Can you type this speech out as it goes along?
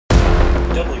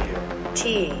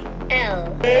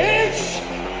W-T-L. It's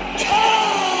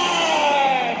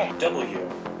time!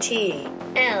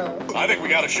 W-T-L. I think we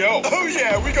got a show. Oh,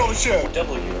 yeah, we got a show.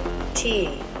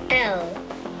 W-T-L.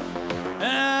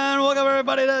 And welcome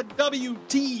everybody to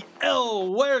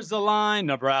WTL. Where's the Line?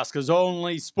 Nebraska's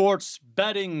only sports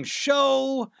betting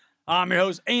show. I'm your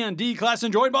host, Andy Class,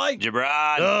 and joined by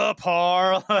Gibran. the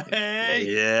Parlay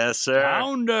Yes, sir.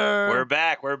 Founder. We're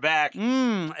back.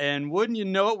 And wouldn't you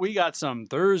know it, we got some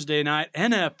Thursday night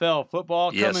NFL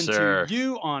football coming to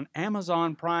you on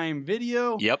Amazon Prime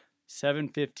Video. Yep.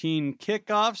 7:15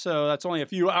 kickoff, so that's only a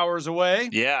few hours away.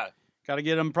 Yeah. Got to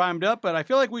get them primed up, but I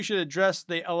feel like we should address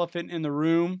the elephant in the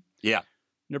room. Yeah.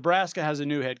 Nebraska has a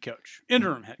new head coach,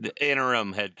 interim head coach. The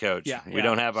interim head coach. Yeah, We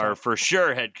don't have our for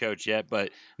sure head coach yet, but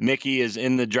Mickey is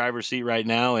in the driver's seat right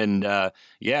now. And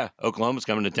Oklahoma's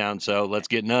coming to town, so let's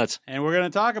get nuts. And we're going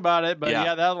to talk about it, but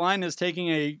Yeah. that line is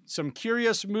taking some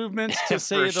curious movements to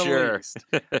say the sure. least.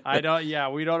 We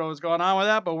don't know what's going on with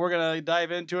that, but we're going to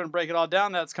dive into it and break it all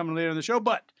down. That's coming later in the show.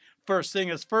 But first thing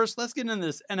is first, let's get into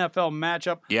this NFL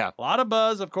matchup. Yeah. A lot of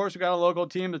buzz. Of course, we got a local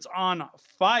team that's on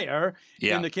fire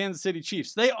in the Kansas City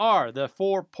Chiefs. They are the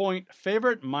 4-point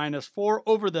favorite, -4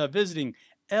 over the visiting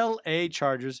L.A.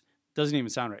 Chargers. Doesn't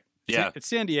even sound right. Yeah. It's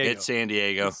San Diego. It's San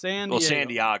Diego. San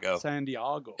Diego.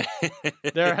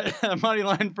 Their money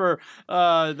line for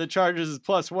the Chargers is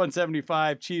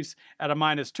 +175. Chiefs at a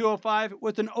 -205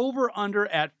 with an over-under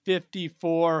at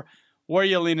 54. Where are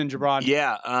you leaning, Gibran?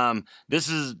 Yeah, this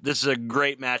is a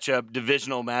great matchup,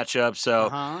 divisional matchup. So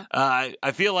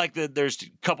I feel like that there's a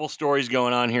couple stories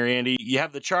going on here, Andy. You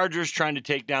have the Chargers trying to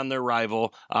take down their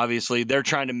rival. Obviously, they're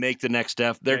trying to make the next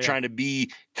step. They're trying to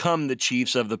become the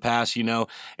Chiefs of the past,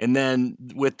 And then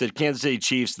with the Kansas City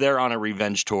Chiefs, they're on a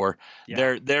revenge tour.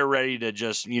 Yeah. They're ready to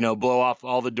just blow off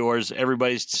all the doors.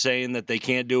 Everybody's saying that they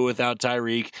can't do it without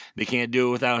Tyreek. They can't do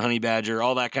it without Honey Badger.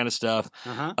 All that kind of stuff.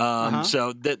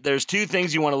 So there's two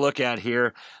things you want to look at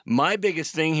here. My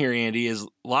biggest thing here, Andy, is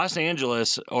Los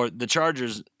Angeles or the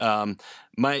Chargers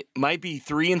might be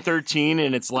 3-13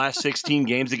 in its last 16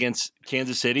 games against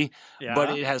Kansas City,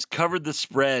 but it has covered the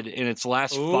spread in its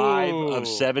last 5 of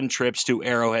 7 trips to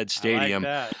Arrowhead Stadium. I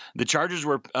like that. The Chargers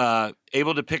were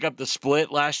able to pick up the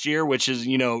split last year, which is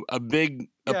a big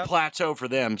plateau for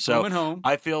them. So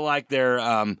I feel like they're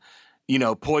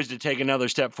poised to take another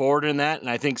step forward in that. And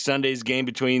I think Sunday's game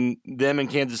between them and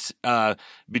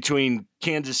between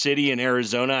Kansas City and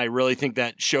Arizona, I really think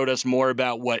that showed us more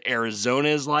about what Arizona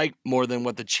is like more than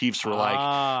what the Chiefs were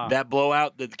like. That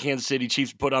blowout that the Kansas City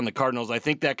Chiefs put on the Cardinals, I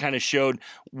think that kind of showed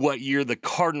what year the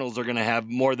Cardinals are going to have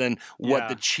more than what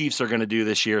the Chiefs are going to do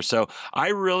this year. So I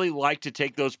really like to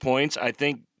take those points. I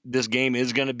think this game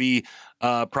is going to be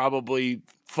probably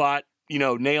fought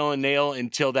nail and nail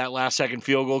until that last second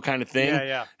field goal kind of thing.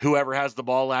 Yeah. Whoever has the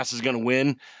ball last is going to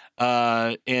win.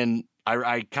 And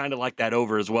I kind of like that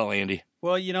over as well, Andy.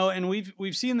 Well, and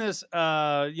we've seen this,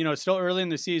 it's still early in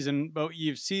the season, but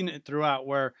you've seen it throughout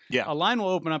where a line will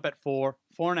open up at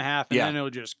 4.5, and then it'll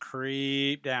just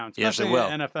creep down, especially in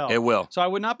the NFL. It will. So I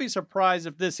would not be surprised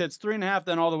if this hits 3.5,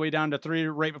 then all the way down to 3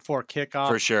 right before kickoff.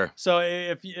 For sure. So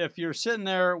if you're sitting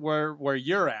there where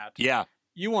you're at,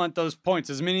 you want those points,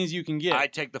 as many as you can get. I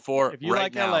take the 4 if you right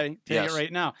like now. LA, take it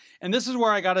right now. And this is where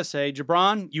I got to say,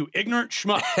 Gibran, you ignorant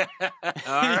schmuck. All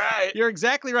right. You're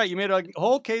exactly right. You made a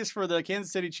whole case for the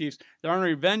Kansas City Chiefs. They're on a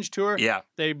revenge tour. Yeah.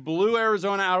 They blew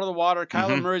Arizona out of the water.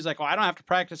 Kyler Murray's like, well, I don't have to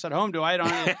practice at home, do I?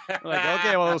 Like,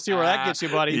 okay, well, we'll see where that gets you,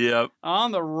 buddy. Yep.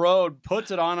 On the road,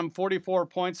 puts it on them, 44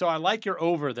 points. So I like your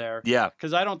over there. Yeah.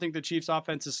 Because I don't think the Chiefs'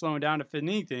 offense is slowing down. If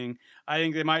anything, I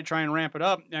think they might try and ramp it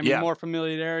up. I mean, more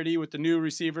familiarity with the new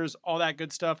receivers, all that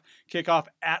good stuff. Kickoff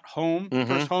at home,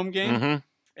 first home game.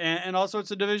 And also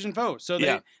it's a division foe. So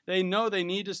they know they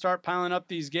need to start piling up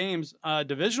these games,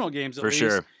 divisional games at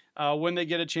least, when they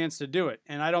get a chance to do it.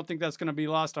 And I don't think that's going to be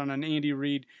lost on an Andy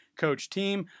Reid coach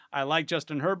team. I like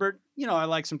Justin Herbert. I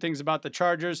like some things about the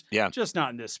Chargers. Just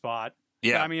not in this spot.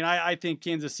 Yeah. I mean, I think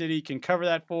Kansas City can cover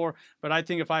that 4, but I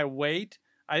think if I wait,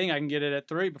 I think I can get it at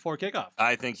 3 before kickoff.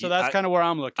 I think so. That's kind of where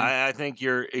I'm looking. I think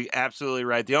you're absolutely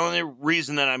right. The only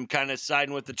reason that I'm kind of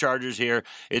siding with the Chargers here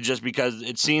is just because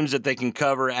it seems that they can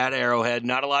cover at Arrowhead.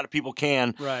 Not a lot of people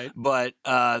can. Right. But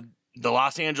the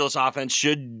Los Angeles offense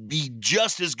should be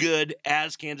just as good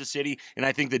as Kansas City, and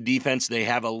I think the defense, they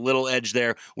have a little edge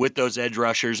there with those edge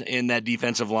rushers in that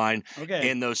defensive line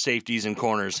and those safeties and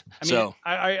corners.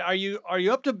 Are you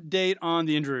up to date on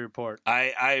the injury report?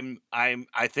 I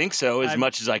think so, as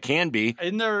much as I can be.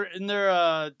 In there,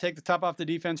 take the top off the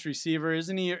defense receiver.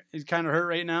 Isn't he? He's kind of hurt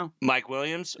right now. Mike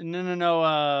Williams?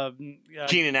 No.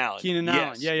 Keenan Allen. Keenan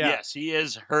Allen. Yeah. Yes, he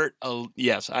is hurt.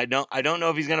 Yes, I don't know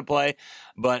if he's going to play,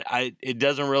 but it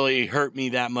doesn't really hurt me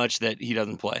that much that he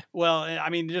doesn't play. Well, I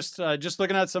mean, just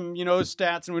looking at some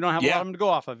stats, and we don't have a lot of them to go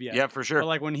off of yet. Yeah, for sure. But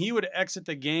like when he would exit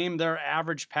the game, their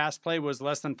average pass play was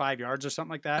less than 5 yards or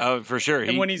something like that. Oh, for sure.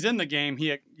 And when he's in the game,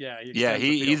 he's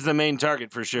the main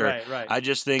target for sure. Right. I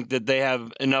just think that they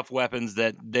have enough weapons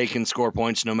that they can score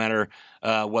points no matter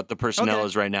what the personnel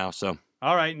is right now. So.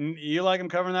 All right, and you like him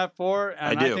covering that 4, and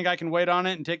I do. I think I can wait on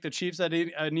it and take the Chiefs at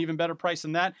an even better price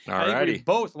than that. All I think righty. we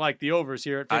both like the overs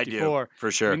here at 54. I do, for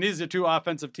sure. I mean, these are 2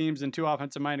 offensive teams and 2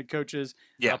 offensive-minded coaches.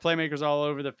 Yeah. Playmakers all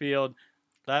over the field.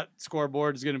 That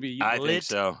scoreboard is going to be I think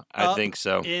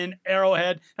so. In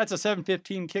Arrowhead. That's a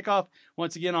 7:15 kickoff,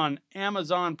 once again on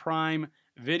Amazon Prime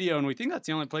Video, and we think that's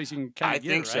the only place you can kind of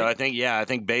get it, right? I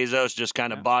think Bezos just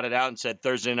kind of bought it out and said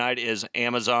Thursday night is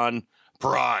Amazon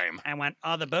Prime. I want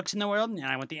all the books in the world, and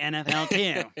I want the NFL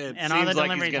too. And all the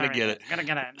delivery like he's going to get it. Gonna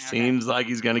get it. Okay. Seems like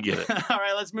he's going to get it. All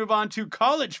right, let's move on to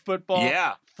college football.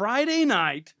 Yeah. Friday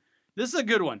night. This is a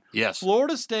good one. Yes.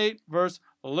 Florida State versus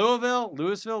Louisville.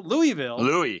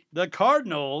 The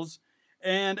Cardinals.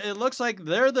 And it looks like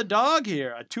they're the dog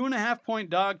here. A 2.5-point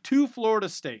dog to Florida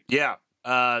State. Yeah.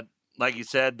 Like you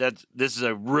said, this is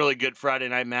a really good Friday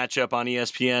night matchup on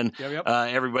ESPN. Yep.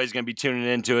 Everybody's going to be tuning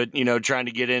into it, trying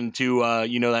to get into,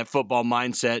 that football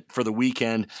mindset for the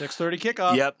weekend. 6:30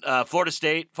 kickoff. Yep. Florida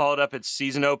State followed up its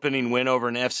season opening win over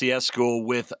an FCS school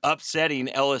with upsetting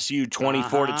LSU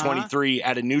 24-23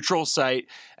 at a neutral site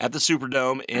at the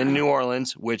Superdome in New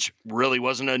Orleans, which really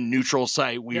wasn't a neutral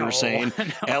site. We were saying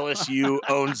LSU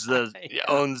owns the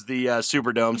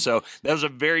Superdome, so that was a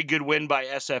very good win by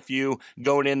SFU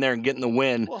going in there and getting the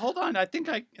win. Well, hold on. I think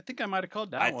I might have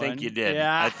called that one. I think you did.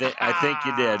 Yeah. I think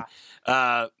you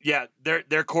did.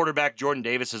 Their quarterback Jordan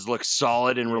Davis has looked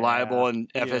solid and reliable in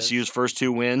FSU's first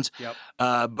 2 wins. Yep.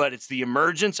 But it's the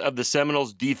emergence of the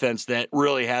Seminoles defense that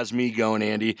really has me going,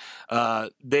 Andy.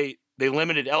 They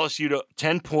limited LSU to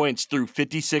 10 points through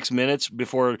 56 minutes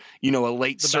before a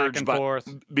late surge by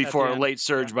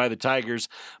the Tigers,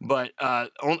 but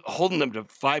holding them to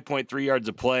 5.3 yards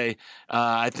of play,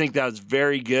 I think that was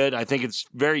very good. I think it's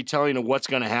very telling of what's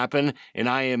going to happen, and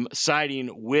I am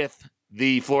siding with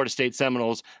the Florida State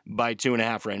Seminoles by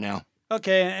 2.5 right now.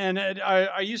 Okay, and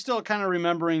are you still kind of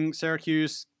remembering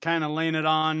Syracuse kind of laying it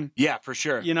on? Yeah, for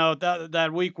sure.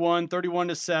 That week 1,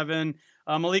 31-7.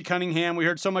 Malik Cunningham, we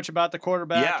heard so much about the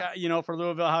quarterback, for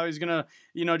Louisville, how he's going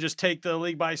to, just take the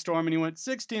league by storm. And he went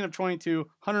 16 of 22,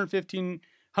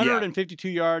 152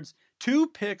 yards, 2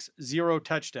 picks, 0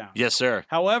 touchdowns. Yes, sir.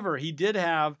 However, he did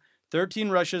have 13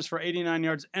 rushes for 89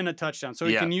 yards and a touchdown, so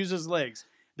he can use his legs.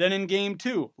 Then in game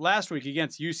 2, last week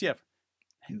against UCF,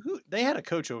 they had a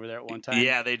coach over there at one time.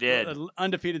 Yeah, they did.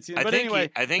 Undefeated season.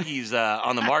 I think he's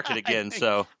on the market again.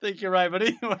 I think you're right. But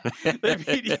anyway, they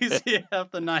beat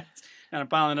UCF the Knights. And I'm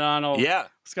piling it on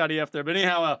Scotty F there. But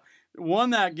anyhow, won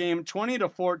that game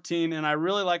 20-14, and I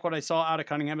really like what I saw out of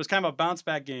Cunningham. It was kind of a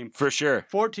bounce-back game. For sure.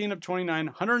 14 of 29,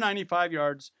 195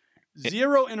 yards,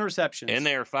 0 interceptions. And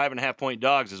they are 5.5-point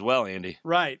dogs as well, Andy.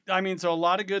 Right. I mean, so a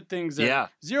lot of good things there. Yeah.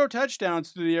 0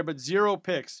 touchdowns through the air, but 0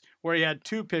 picks, where he had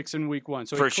 2 picks in week 1.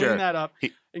 So he cleaned that up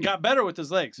and got better with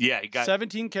his legs. Yeah. He got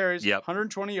 17 carries,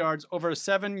 120 yards, over a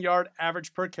 7-yard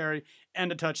average per carry, and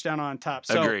a touchdown on top.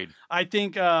 So agreed. I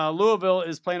think Louisville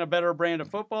is playing a better brand of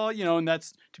football, and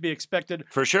that's to be expected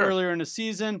for sure earlier in the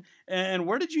season. And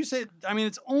where did you say? I mean,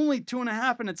 it's only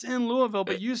 2.5, and it's in Louisville,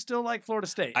 but you still like Florida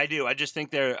State. I do. I just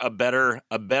think they're a better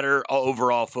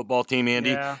overall football team,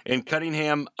 Andy. Yeah. And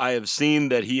Cunningham, I have seen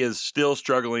that he is still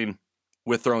struggling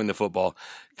with throwing the football.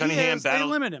 Cunningham they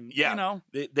limit him. Yeah,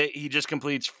 he just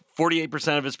completes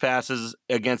 48% of his passes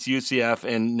against UCF,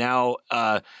 and now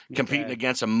competing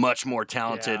against a much more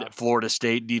talented Florida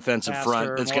State defensive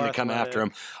front that's going to come after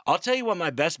him. I'll tell you what my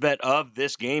best bet of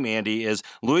this game, Andy, is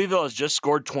Louisville has just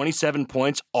scored 27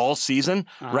 points all season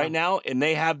right now, and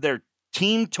they have their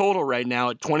team total right now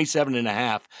at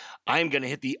 27.5. I'm going to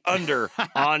hit the under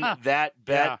on that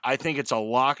bet. Yeah. I think it's a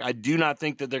lock. I do not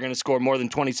think that they're going to score more than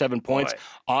 27 points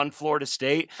on Florida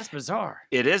State. That's bizarre.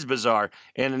 It is bizarre.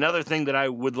 And another thing that I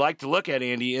would like to look at,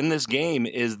 Andy, in this game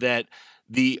is that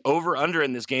The over-under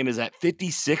in this game is at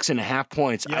 56.5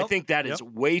 points. Yep. I think that is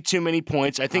way too many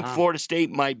points. I think Florida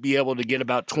State might be able to get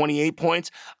about 28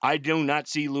 points. I do not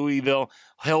see Louisville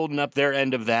holding up their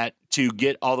end of that to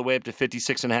get all the way up to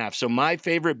 56.5. So my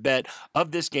favorite bet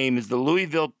of this game is the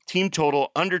Louisville team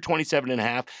total under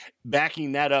 27.5,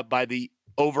 backing that up by the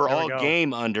overall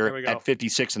game under at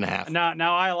 56.5.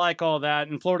 Now I like all that.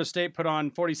 And Florida State put on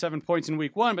 47 points in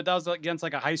week 1, but that was against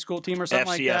like a high school team or something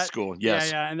like that. FCS school,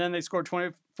 yes. Yeah. And then they scored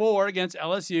 24 against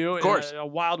LSU. Of course. A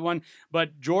wild one.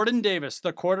 But Jordan Davis,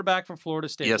 the quarterback for Florida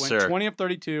State, went 20 of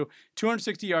 32,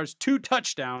 260 yards, 2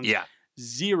 touchdowns. Yeah.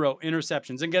 0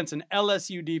 interceptions against an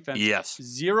LSU defense. Yes.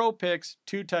 0 picks,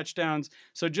 2 touchdowns.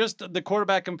 So just the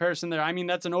quarterback comparison there. I mean,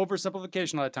 that's an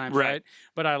oversimplification a lot of times, right?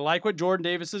 But I like what Jordan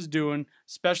Davis is doing,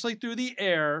 especially through the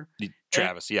air.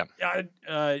 Travis, Jordan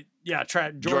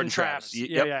Travis.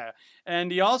 Yeah.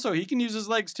 And he can use his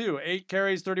legs too. 8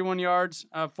 carries, 31 yards,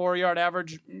 4-yard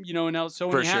average, so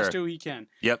when he has to, he can.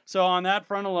 Yep. So on that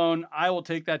front alone, I will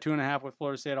take that 2.5 with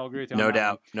Florida State. I'll agree with you on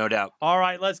that. No doubt. All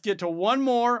right, let's get to one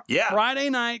more Friday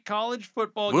night college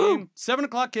football game. 7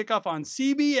 o'clock kickoff on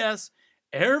CBS.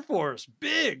 Air Force,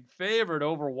 big favorite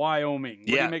over Wyoming. What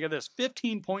do you make of this?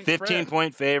 15-point spread.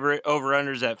 15-point favorite.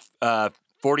 Over-unders at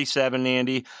 47,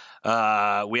 Andy.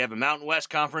 We have a Mountain West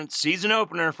Conference season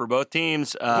opener for both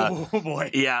teams. Oh,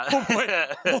 boy. Yeah.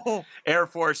 Oh, boy. Air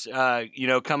Force,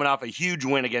 coming off a huge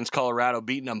win against Colorado,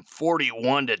 beating them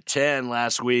 41-10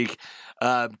 last week,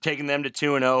 taking them to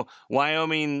 2-0.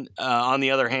 Wyoming, on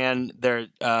the other hand, they're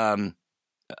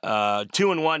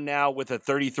 2-1 now with a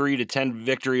 33-10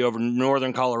 victory over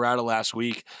Northern Colorado last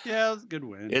week. Yeah, it was a good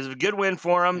win. It's a good win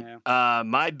for them. Yeah.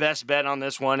 My best bet on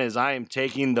this one is I am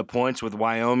taking the points with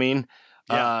Wyoming.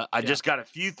 I just got a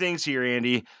few things here,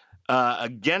 Andy.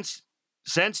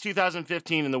 Since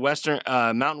 2015 in the Western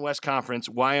Mountain West Conference,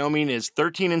 Wyoming is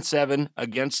 13-7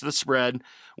 against the spread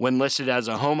when listed as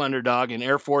a home underdog, and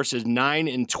Air Force is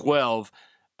 9-12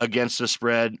 against the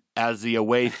spread as the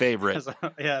away favorite.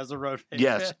 as a road favorite.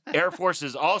 Yes. Air Force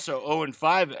is also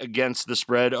 0-5 against the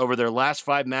spread over their last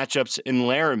 5 matchups in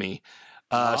Laramie.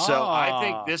 So I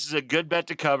think this is a good bet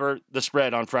to cover the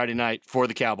spread on Friday night for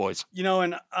the Cowboys.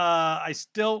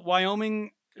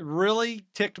 Wyoming really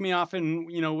ticked me off in,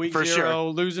 week 0,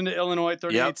 losing to Illinois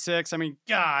 38-6. I mean,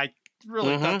 I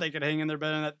really thought they could hang in there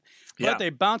better than that. But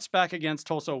they bounced back against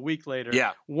Tulsa a week later.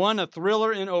 Yeah. Won a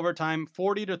thriller in overtime,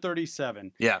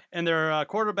 40-37. Yeah. And their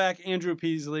quarterback, Andrew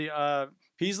Peasley.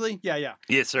 Peasley? Yeah.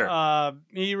 Yes, sir.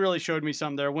 He really showed me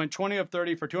something there. Went 20 of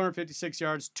 30 for 256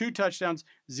 yards, 2 touchdowns,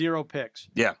 0 picks.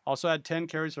 Yeah. Also had 10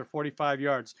 carries for 45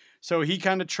 yards. So he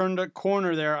kind of turned a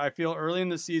corner there, I feel, early in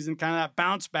the season, kind of that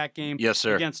bounce back game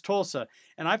against Tulsa.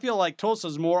 And I feel like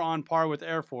Tulsa's more on par with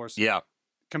Air Force. Yeah.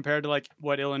 Compared to like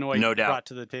what Illinois brought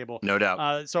to the table. No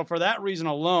doubt. So for that reason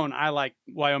alone, I like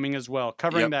Wyoming as well,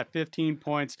 covering that 15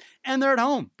 points, and they're at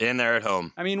home. I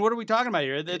mean, what are we talking about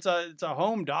here? It's a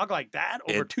home dog like that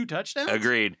over 2 touchdowns?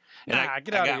 Agreed. And I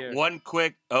got one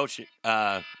quick,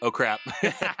 crap.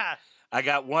 I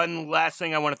got one last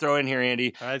thing I want to throw in here,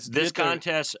 Andy. Right, this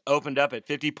contest opened up at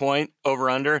 50-point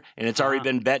over-under, and it's already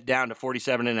been bet down to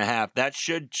 47.5. That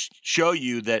should show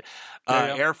you that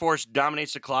Air Force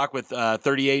dominates the clock with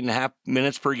 38.5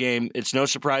 minutes per game. It's no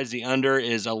surprise the under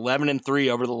is 11-3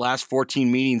 over the last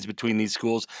 14 meetings between these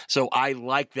schools. So I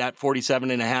like that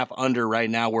 47.5 under right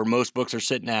now where most books are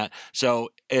sitting at. So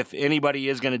if anybody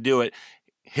is going to do it,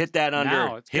 hit that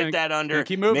under.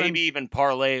 Keep moving. Maybe even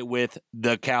parlay it with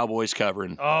the Cowboys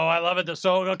covering. Oh, I love it.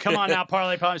 So come on now,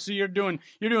 parlay. So you're doing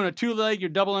a 2-leg. You're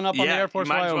doubling up on the Air Force.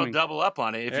 You might Wyoming. as well double up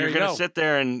on it. If you're going to sit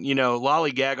there and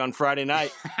lollygag on Friday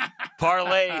night,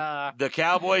 parlay the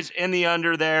Cowboys in the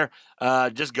under there.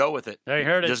 Just go with it. There you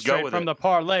heard it. Just straight go with from the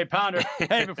parlay pounder.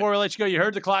 Hey, before we let you go, you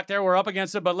heard the clock there. We're up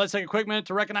against it, but let's take a quick minute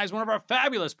to recognize one of our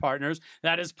fabulous partners.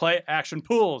 That is Play Action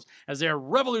Pools, as they are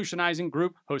revolutionizing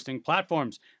group hosting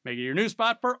platforms. Make it your new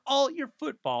spot for all your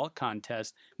football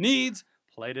contest needs.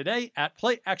 Play today at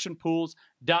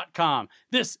playactionpools.com.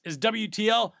 This is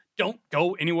WTL. Don't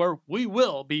go anywhere. We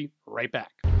will be right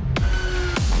back.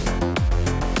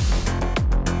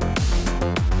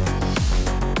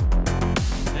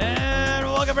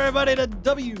 Welcome, everybody, to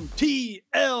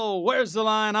WTL. Where's the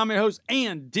Line? I'm your host,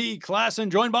 Andy Klassen,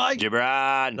 joined by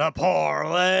Gibran, the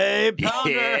Parlay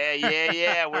Pounder.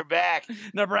 Yeah, we're back.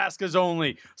 Nebraska's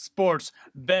only sports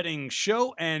betting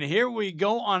show. And here we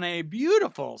go on a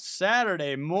beautiful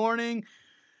Saturday morning.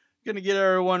 Going to get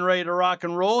everyone ready to rock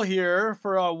and roll here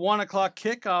for a 1 o'clock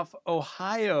kickoff.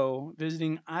 Ohio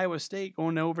visiting Iowa State,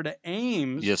 going over to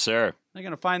Ames. Yes, sir. They're going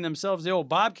to find themselves the old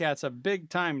Bobcats, a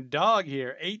big-time dog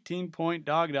here, 18-point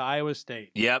dog to Iowa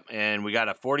State. Yep, and we got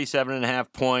a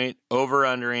 47.5-point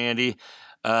over-under, Andy.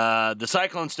 The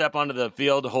Cyclones step onto the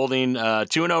field holding a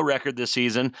 2-0 record this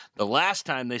season. The last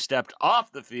time they stepped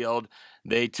off the field,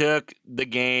 they took the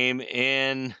game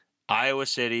in Iowa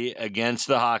City against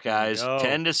the Hawkeyes,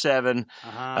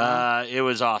 10-7. It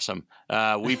was awesome.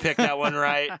 We picked that one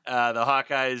right. The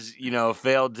Hawkeyes,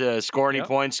 failed to score any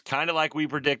points, kind of like we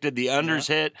predicted. The unders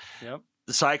hit. Yep.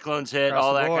 The Cyclones hit, Across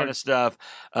all the that board. kind of stuff.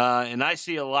 And I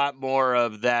see a lot more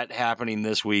of that happening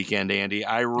this weekend, Andy.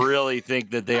 I really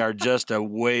think that they are just a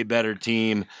way better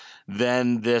team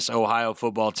than this Ohio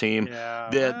football team.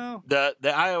 Yeah,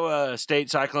 the Iowa State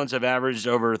Cyclones have averaged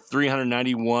over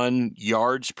 391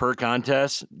 yards per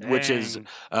contest, which is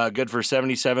good for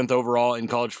 77th overall in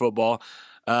college football.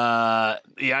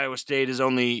 The Iowa State has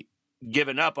only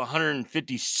given up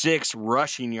 156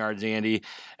 rushing yards, Andy,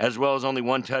 as well as only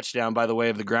one touchdown by the way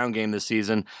of the ground game this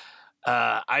season.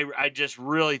 I just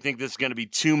really think this is going to be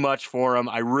too much for them.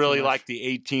 I really like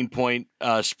the 18-point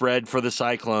spread for the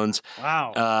Cyclones.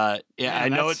 Wow. Man, I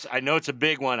know it's a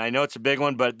big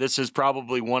one. But this is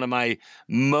probably one of my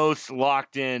most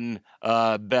locked in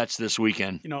bets this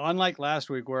weekend. Unlike last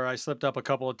week where I slipped up a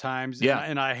couple of times.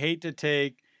 And I hate to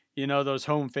take, those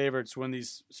home favorites when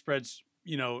these spreads,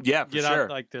 get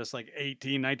out like this, like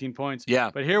 18, 19 points.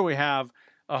 Yeah. But here we have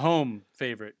a home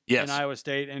favorite in Yes. Iowa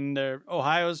State, and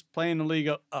Ohio's playing the league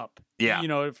up. Yeah,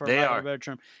 for they lack of are. a better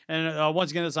term. And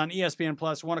once again, it's on ESPN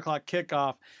Plus, 1 o'clock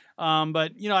kickoff.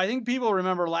 But I think people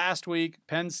remember last week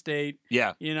Penn State.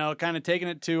 Yeah. Kind of taking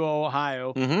it to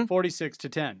Ohio,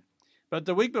 46-10. But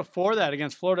the week before that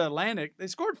against Florida Atlantic, they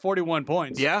scored 41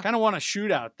 points. Yeah. Kind of won a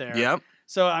shootout there. Yep.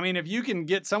 So, if you can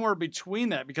get somewhere between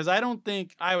that, because I don't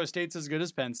think Iowa State's as good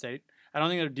as Penn State. I don't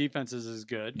think their defense is as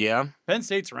good. Yeah. Penn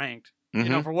State's ranked,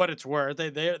 for what it's worth.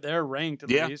 They're ranked at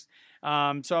least.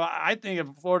 So I think if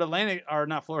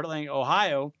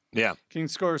Ohio can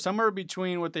score somewhere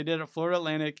between what they did at Florida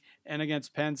Atlantic and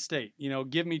against Penn State,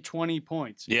 give me 20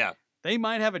 points. Yeah. They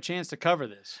might have a chance to cover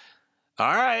this.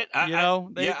 All right.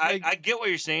 I get what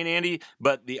you're saying, Andy,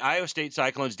 but the Iowa State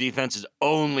Cyclones defense has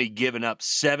only given up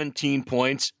 17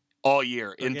 points all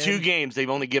year. In 2 games, they've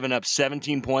only given up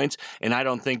 17 points, and I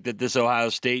don't think that this Ohio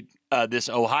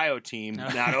team,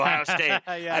 not Ohio State,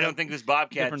 I don't think this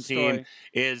Bobcats team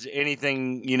is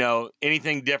anything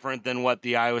different than what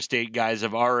the Iowa State guys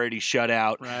have already shut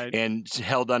out and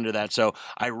held under that. So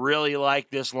I really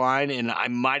like this line, and I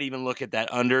might even look at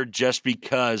that under just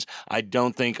because I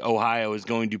don't think Ohio is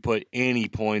going to put any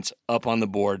points up on the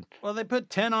board. Well, they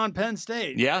put 10 on Penn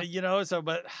State. Yeah.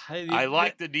 But I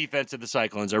like the defense of the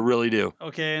Cyclones. I really do.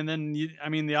 Okay, and then,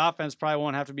 the offense probably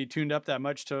won't have to be tuned up that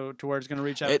much to where it's going to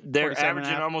reach out. They're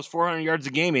averaging almost 400 yards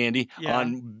a game, Andy,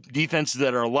 on defenses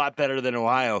that are a lot better than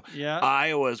Ohio. Yeah.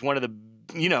 Iowa is one of the,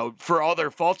 for all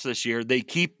their faults this year, they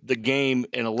keep the game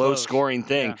in a low-scoring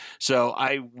thing. Yeah. So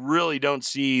I really don't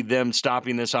see them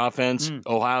stopping this offense.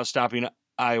 Ohio stopping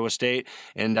Iowa State,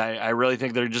 and I really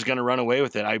think they're just going to run away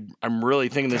with it. I'm really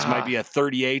thinking this might be a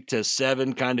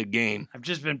 38-7 kind of game. I've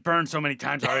just been burned so many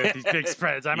times already with these big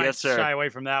spreads. I might shy away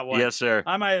from that one. Yes, sir.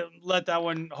 I might let that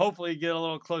one hopefully get a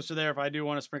little closer there if I do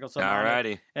want to sprinkle something. All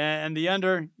righty. And the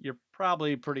under, you're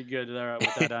probably pretty good there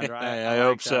with that under. I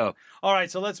hope so. All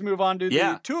right, so let's move on to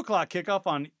the 2 o'clock kickoff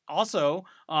on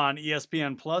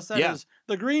ESPN Plus. That is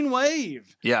the Green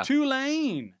Wave. Yeah.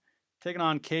 Tulane taking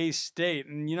on K-State.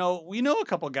 And, we know a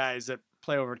couple guys that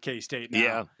play over at K-State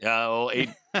now.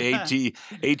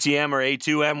 ATM or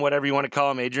A2M, whatever you want to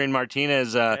call him. Adrian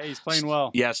Martinez. He's playing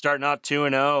well. Yeah, starting out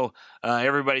 2-0.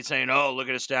 Everybody's saying, look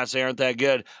at his stats. They aren't that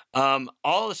good.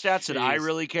 All the stats that I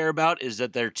really care about is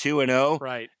that they're 2-0.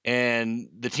 Right. And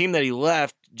the team that he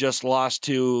left just lost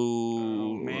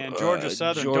to Georgia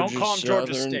Southern. Don't call him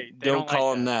Georgia State. Don't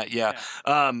call him that. Yeah.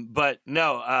 But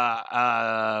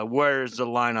no. Where's the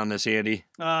line on this, Andy?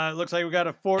 It looks like we got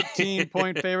a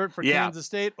 14-point favorite for Kansas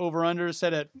State. Over/under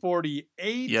set at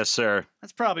 48. Yes, sir.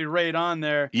 That's probably right on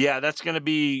there. Yeah, that's going to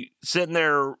be sitting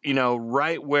there,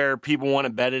 right where people want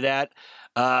to bet it at.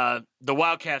 The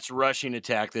Wildcats' rushing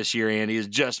attack this year, Andy, has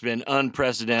just been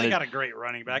unprecedented. They got a great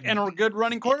running back and a good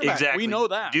running quarterback. Exactly. We know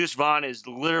that. Deuce Vaughn is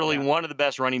literally one of the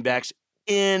best running backs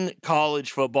in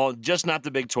college football, just not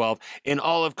the Big 12, in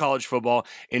all of college football.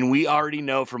 And we already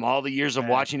know from all the years of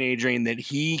watching Adrian that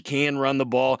he can run the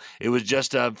ball. It was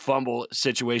just a fumble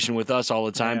situation with us all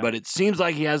the time, but it seems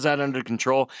like he has that under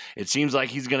control. It seems like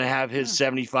he's going to have his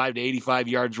 75 to 85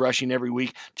 yards rushing every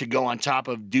week to go on top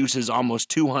of Deuce's almost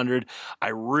 200. I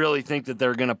really think that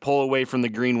they're going to pull away from the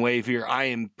green wave here. I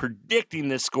am predicting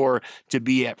this score to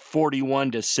be at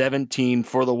 41-17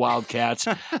 for the Wildcats.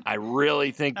 I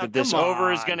really think that this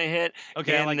over is going to hit,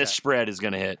 and the spread is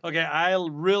going to hit. Okay, I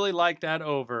really like that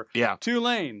over. Yeah.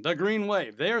 Tulane, the Green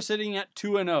Wave, they are sitting at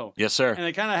 2-0. Yes, sir. And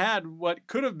they kind of had what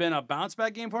could have been a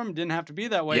bounce-back game for them. Didn't have to be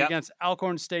that way against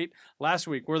Alcorn State last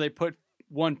week, where they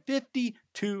won 52-0.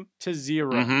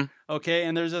 Mm-hmm. Okay,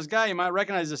 and there's this guy, you might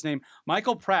recognize this name,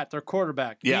 Michael Pratt, their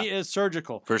quarterback. Yeah. He is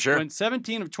surgical. For sure. Went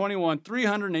 17 of 21,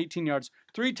 318 yards,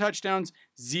 3 touchdowns,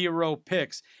 0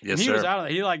 picks. Yes, and he sir. was out of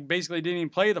it. He basically didn't even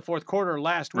play the fourth quarter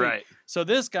last week. Right. So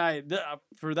this guy,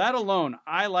 for that alone,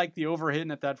 I like the over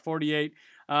hitting at that 48.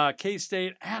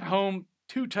 K-State at home,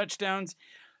 2 touchdowns.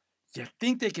 You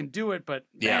think they can do it, but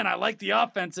man, I like the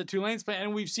offense that Tulane's playing,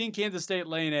 and we've seen Kansas State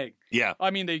lay an egg. Yeah.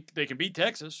 I mean, they can beat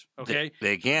Texas, okay?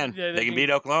 They can. They can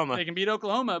beat Oklahoma. They can beat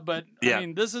Oklahoma, but I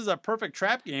mean, this is a perfect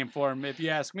trap game for them, if you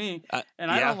ask me. And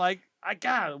I don't like.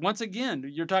 Once again,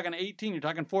 you're talking 18, you're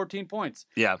talking 14 points.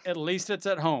 Yeah. At least it's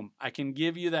at home. I can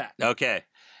give you that. Okay.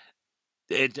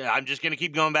 I'm just going to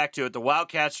keep going back to it. The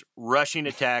Wildcats' rushing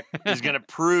attack is going to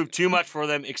prove too much for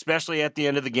them, especially at the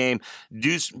end of the game.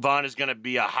 Deuce Vaughn is going to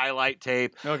be a highlight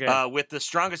tape. Okay. With the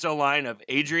strongest O-line of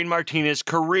Adrian Martinez's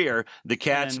career, the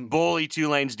Cats bully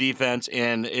Tulane's defense,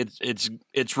 and it's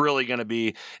really going to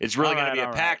be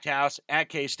a packed house at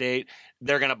K-State.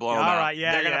 They're going to blow them out. All right,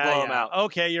 They're going to blow them out.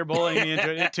 Okay, you're bullying me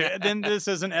into it. Then this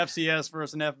is an FCS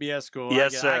versus an FBS school.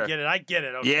 Yes, sir. I get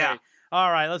it. Okay. Yeah. All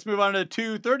right, let's move on to the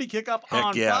 2:30 kickoff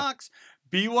on Fox.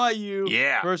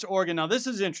 BYU versus Oregon. Now, this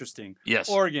is interesting. Yes.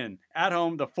 Oregon, at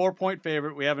home, the 4-point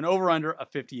favorite. We have an over-under of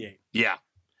 58. Yeah.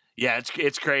 Yeah,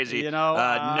 it's crazy. You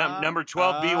know, number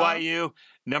 12 BYU,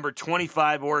 number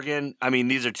 25 Oregon. I mean,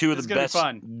 these are two of the best.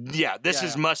 Fun. Yeah, this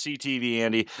is must-see TV,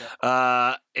 Andy.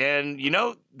 Yeah. And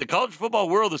the college football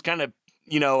world is kind of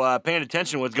paying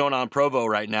attention to what's going on in Provo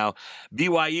right now.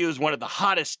 BYU is one of the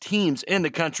hottest teams in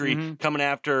the country, coming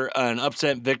after an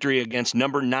upset victory against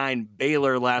number 9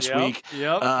 Baylor last week.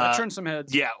 Yep, that turned some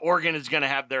heads. Yeah, Oregon is going to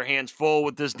have their hands full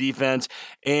with this defense,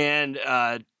 and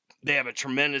they have a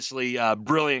tremendously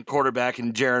brilliant quarterback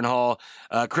in Jaron Hall.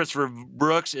 Christopher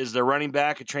Brooks is the running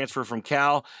back, a transfer from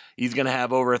Cal. He's going to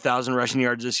have over 1,000 rushing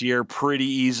yards this year pretty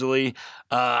easily.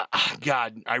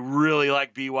 God, I really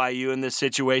like BYU in this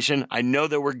situation. I know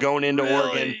that we're going into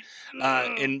Oregon.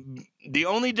 And the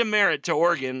only demerit to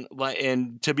Oregon,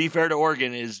 and to be fair to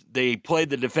Oregon, is they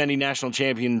played the defending national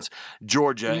champions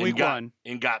Georgia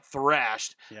and got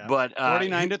thrashed. Yeah. But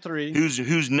 49-3.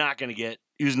 Who's not going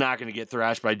to get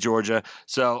thrashed by Georgia?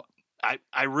 So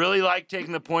I really like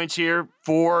taking the points here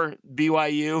for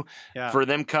BYU for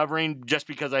them covering, just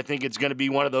because I think it's going to be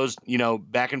one of those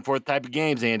back and forth type of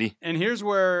games, Andy. And here's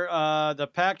where the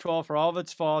Pac-12, for all of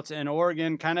its faults, and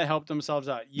Oregon kind of helped themselves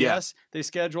out. Yes, they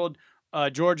scheduled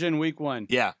Georgia in week 1.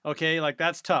 Yeah. Okay,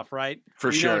 that's tough, right?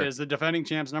 For sure. It is the defending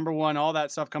champs, number 1, all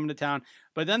that stuff coming to town.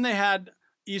 But then they had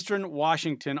Eastern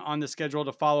Washington on the schedule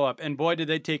to follow up, and boy, did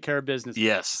they take care of business.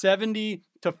 Yes.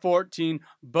 70-14.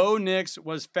 Bo Nix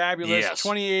was fabulous. Yes.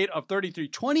 28 of 33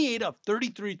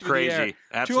 through Crazy. the air.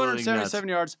 Absolutely 277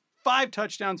 yards, 5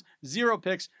 touchdowns, 0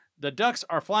 picks. The Ducks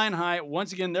are flying high.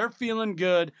 Once again, they're feeling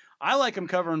good. I like them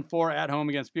covering 4 at home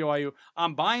against BYU.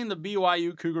 I'm buying the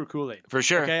BYU Cougar Kool-Aid. For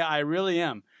sure. Okay, I really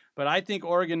am. But I think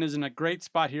Oregon is in a great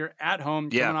spot here at home,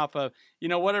 coming off a,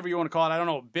 whatever you want to call it. I don't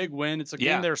know, a big win. It's a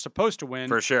game they're supposed to win.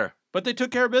 For sure. But they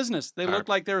took care of business. They looked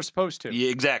like they were supposed to.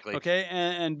 Yeah, exactly. Okay,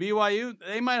 and BYU,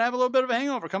 they might have a little bit of a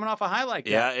hangover coming off a high like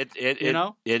that.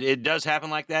 Yeah, it does happen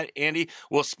like that, Andy.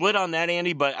 We'll split on that,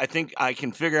 Andy, but I think I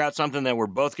can figure out something that we're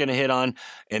both going to hit on,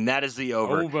 and that is the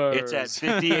over. Overs. It's at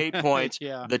 58 points.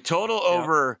 Yeah. The total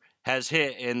over has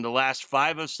hit in the last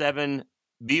 5 of 7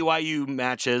 BYU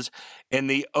matches, and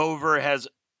the over has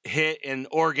hit in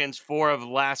Oregon's 4 of the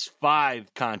last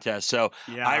 5 contests. So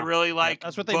I really like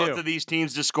that's what they both do. of these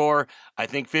teams to score. I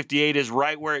think 58 is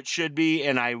right where it should be,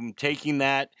 and I'm taking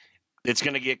that. It's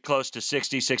going to get close to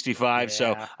 60, 65.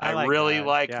 So I really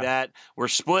like that. We're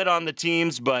split on the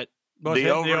teams, but both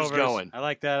the over's going. I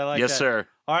like that. Yes, sir.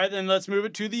 All right, then let's move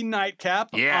it to the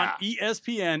nightcap on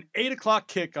ESPN. 8 o'clock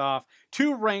kickoff.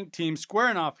 2 ranked teams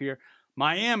squaring off here.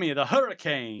 Miami, the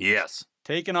Hurricanes. Yes.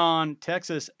 Taking on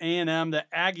Texas A&M, the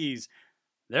Aggies.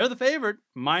 They're the favorite,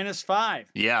 -5.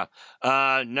 Yeah.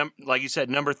 Like you said,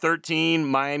 number 13,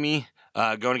 Miami.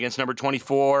 going against number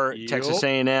 24, Yep. Texas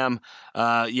A&M.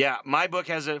 My book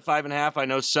has it at 5.5. I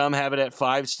know some have it at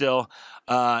 5 still.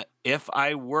 If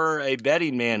I were a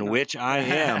betting man, which I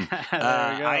am,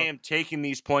 I am taking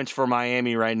these points for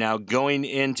Miami right now, going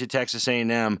into Texas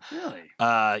A&M. Really?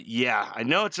 I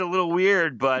know it's a little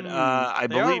weird, but I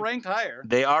believe they are ranked higher.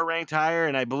 They are ranked higher,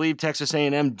 and I believe Texas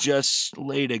A&M just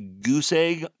laid a goose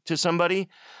egg to somebody.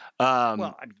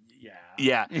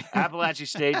 Yeah, Appalachian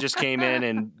State just came in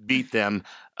and beat them.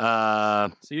 So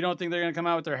you don't think they're going to come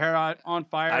out with their hair on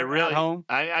fire at home?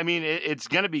 I mean, it's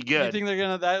going to be good. You think they're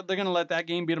going to let that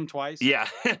game beat them twice? Yeah.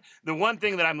 The one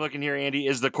thing that I'm looking here, Andy,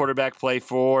 is the quarterback play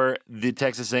for the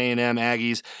Texas A&M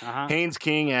Aggies. Haynes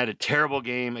King had a terrible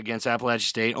game against Appalachian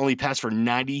State, only passed for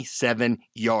 97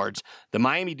 yards. The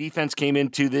Miami defense came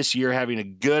into this year having a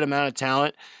good amount of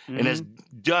talent and has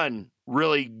done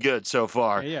really good so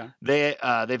far. Yeah. They've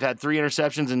had 3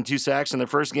 interceptions and 2 sacks in their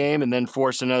first game and then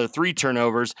forced another 3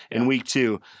 turnovers in week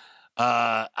 2.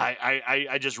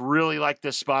 I just really like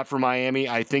this spot for Miami.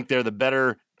 I think they're the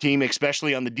better team,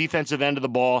 especially on the defensive end of the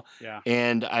ball. Yeah.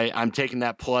 And I'm taking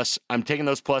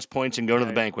those plus points and going to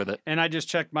the bank with it. And I just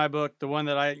checked my book, the one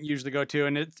that I usually go to,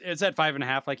 and it's at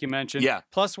 5.5, like you mentioned. Yeah.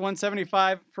 Plus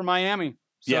 175 for Miami.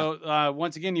 So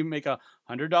once again, you make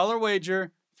 $100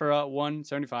 wager for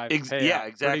 $175.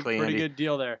 Exactly. Pretty good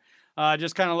deal there.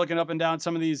 Just kind of looking up and down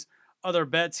some of these other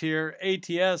bets here.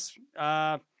 ATS,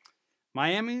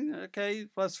 Miami, okay,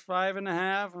 plus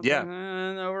 5.5.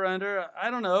 Okay, over under.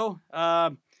 I don't know.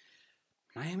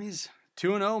 Miami's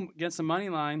 2-0 against the money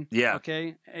line. Yeah.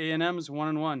 Okay. A&M's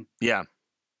 1-1. Yeah.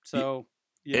 So.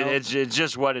 It's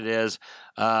just what it is.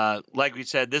 Like we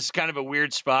said, this is kind of a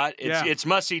weird spot. It's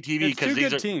must-see TV because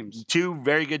these are teams. 2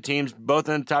 very good teams, both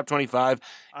in the top 25.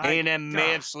 A&M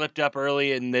may have slipped up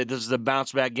early, and this is a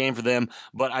bounce-back game for them.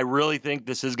 But I really think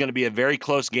this is going to be a very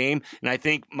close game, and I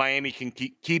think Miami can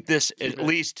keep this at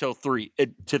least till 3.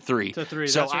 To 3.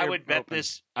 So I would bet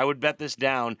this. I would bet this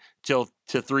down to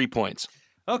 3 points.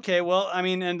 Okay. Well, I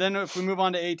mean, and then if we move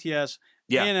on to ATS.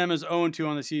 Yeah. A&M is 0-2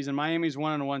 on the season. Miami's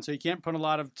 1-1, so you can't put a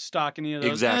lot of stock in any of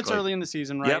those. Exactly. And it's early in the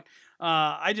season, right? Yep.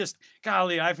 I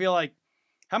feel like,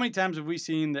 how many times have we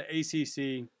seen the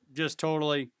ACC just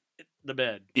totally the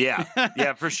bed? Yeah,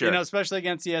 for sure. Especially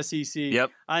against the SEC.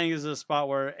 Yep. I think this is a spot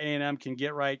where A&M can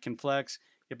get right, can flex,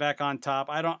 get back on top.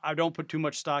 I don't put too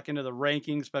much stock into the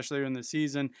ranking, especially in the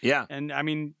season. Yeah. And I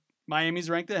mean, Miami's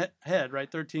ranked ahead, right?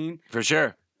 13. For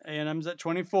sure. A&M's at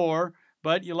 24.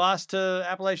 But you lost to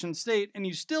Appalachian State, and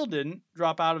you still didn't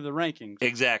drop out of the rankings.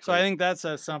 Exactly. So I think that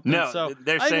says something. No, so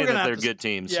they're saying that they're good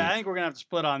teams. Yeah, I think we're gonna have to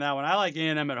split on that one. I like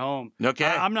A&M at home. Okay.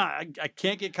 I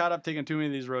can't get caught up taking too many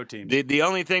of these road teams. The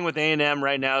only thing with A&M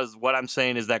right now is what I'm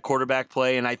saying is that quarterback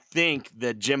play, and I think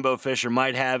that Jimbo Fisher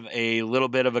might have a little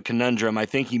bit of a conundrum. I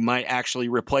think he might actually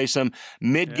replace him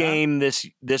mid-game this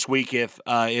week if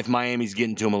Miami's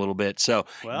getting to him a little bit. So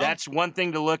that's one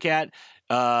thing to look at.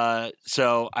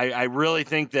 So I really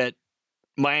think that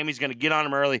Miami's going to get on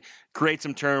them early, create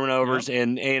some turnovers,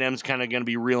 and A&M's kind of going to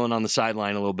be reeling on the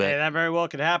sideline a little bit. Hey, that very well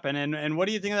could happen. And what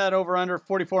do you think of that over-under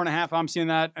 44.5? I'm seeing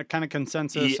that a kind of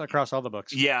consensus across all the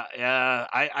books. Yeah,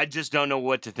 I just don't know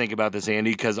what to think about this,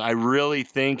 Andy, because I really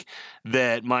think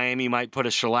that Miami might put a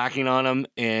shellacking on them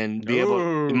and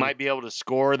might be able to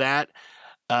score that.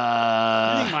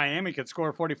 I think Miami could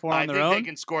score 44 on their own. I think they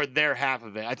can score their half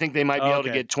of it. I think they might be able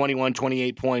to get 21,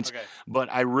 28 points. Okay.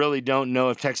 But I really don't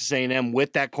know if Texas A&M,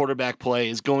 with that quarterback play,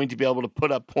 is going to be able to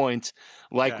put up points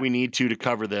like we need to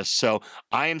cover this. So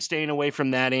I am staying away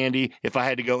from that, Andy. If I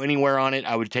had to go anywhere on it,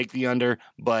 I would take the under.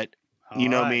 But you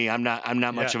know me, I'm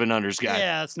not much of an unders guy.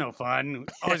 Yeah, it's no fun.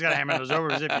 Always got to hammer those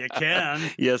overs if you can.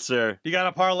 Yes, sir. You got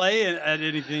a parlay at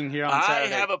anything here on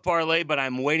Saturday? I have a parlay, but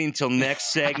I'm waiting till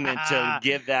next segment to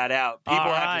give that out. People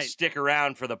have to stick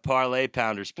around for the Parlay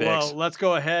Pounders picks. Well, let's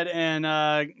go ahead and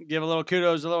give a little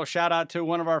kudos, a little shout out to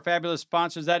one of our fabulous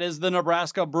sponsors. That is the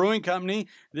Nebraska Brewing Company.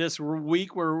 This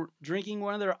week we're drinking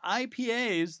one of their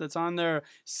IPAs that's on their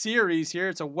series here.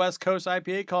 It's a West Coast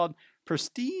IPA called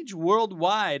Prestige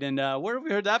Worldwide. And where have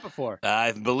we heard that before?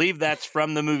 I believe that's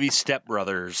from the movie Step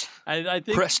Brothers. I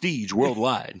think Prestige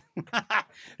Worldwide.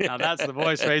 Now that's the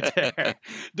voice right there.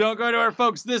 Don't go anywhere,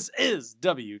 folks. This is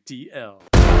WTL.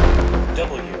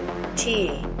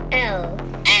 WTL.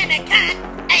 I'm a cop,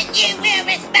 and you will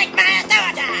respect my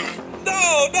authority.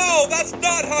 No, that's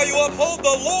not how you uphold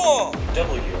the law.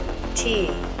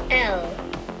 WTL.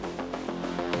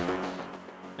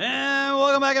 And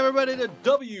welcome back, everybody, to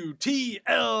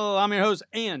WTL. I'm your host,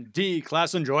 Andy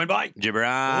Klassen, joined by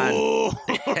Gibran.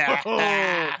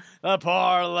 The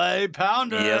Parlay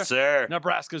Pounder. Yes, sir.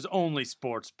 Nebraska's only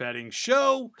sports betting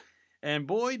show. And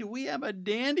boy, do we have a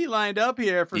dandy lined up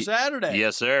here for Saturday.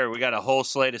 Yes, sir. We got a whole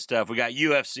slate of stuff. We got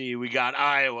UFC, we got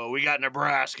Iowa, we got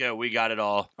Nebraska, we got it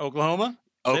all. Oklahoma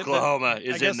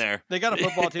is in there. They got a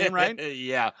football team, right?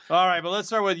 Yeah. All right, but let's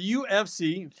start with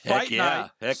UFC Fight Night.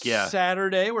 Heck yeah.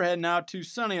 Saturday, we're heading out to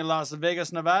sunny Las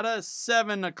Vegas, Nevada,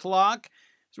 7 o'clock.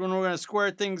 So when we're going to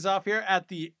square things off here at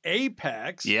the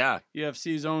Apex. Yeah.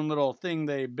 UFC's own little thing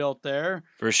they built there.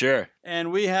 For sure.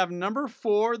 And we have number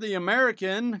 4, the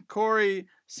American, Corey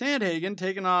Sandhagen,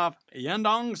 taking off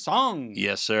Yandong Song.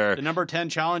 Yes, sir. The number 10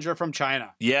 challenger from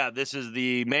China. Yeah, this is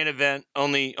the main event,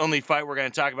 only fight we're going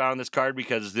to talk about on this card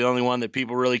because it's the only one that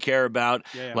people really care about.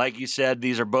 Yeah. Like you said,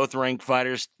 these are both ranked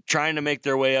fighters trying to make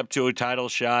their way up to a title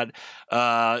shot.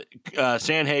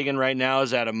 Sandhagen right now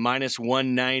is at a minus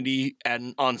 190,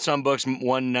 and on some books,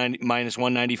 minus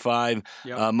 195.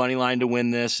 Yep. Money line to win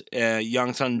this.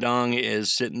 Yang Sundong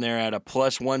is sitting there at a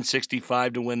plus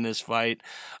 165 to win this fight.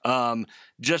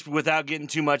 Just without getting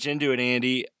too much into it,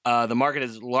 Andy, the market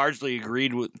has largely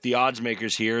agreed with the odds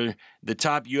makers here. The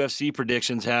top UFC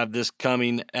predictions have this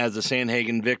coming as a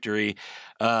Sandhagen victory.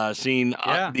 Seeing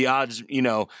the odds,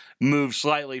 move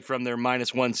slightly from their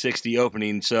minus 160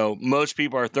 opening. So most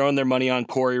people are throwing their money on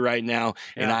Corey right now,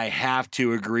 and I have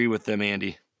to agree with them,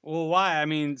 Andy. Well, why? I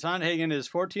mean, Sandhagen is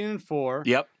 14-4.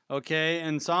 Yep. Okay,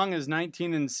 and Song is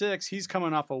 19-6. He's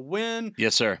coming off a win.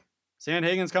 Yes, sir.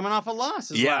 Sandhagen's coming off a loss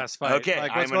his last fight. Okay.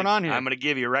 What's going on here? I'm going to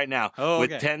give you right now. Oh,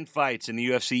 okay. With 10 fights in the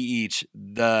UFC each,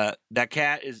 that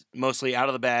cat is mostly out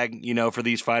of the bag, for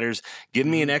these fighters. Give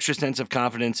me an extra sense of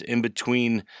confidence in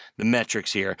between the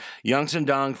metrics here. Yang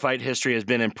Sundong fight history has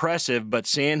been impressive, but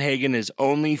Sandhagen has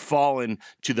only fallen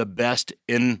to the best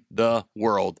in the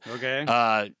world.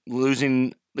 Okay.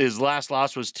 Losing... His last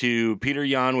loss was to Peter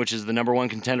Yan, which is the number 1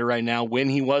 contender right now. When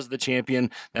he was the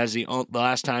champion, that's the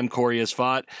last time Corey has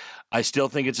fought. I still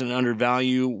think it's an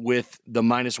undervalue with the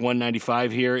minus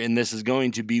 195 here, and this is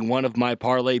going to be one of my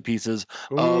parlay pieces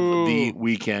of the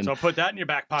weekend. So put that in your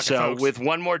back pocket, So folks. with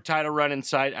one more title run in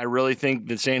sight, I really think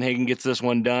that Sandhagen gets this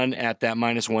one done at that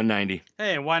minus 190.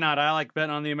 Hey, why not? I like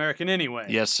betting on the American anyway.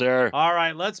 Yes, sir. All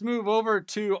right, let's move over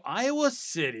to Iowa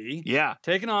City. Yeah.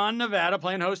 Taking on Nevada,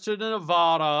 playing host to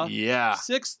Nevada. Yeah.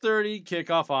 6:30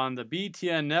 kickoff on the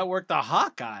BTN network. The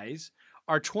Hawkeyes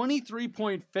are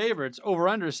 23-point favorites.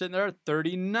 Over-under sitting there at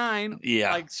 39.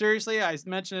 Yeah. Like, seriously, I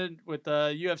mentioned it with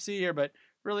the UFC here, but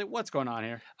really, what's going on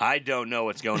here? I don't know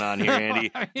what's going on here,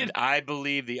 Andy. I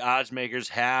believe the odds makers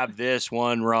have this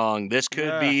one wrong. This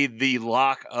could be the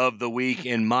lock of the week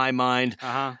in my mind.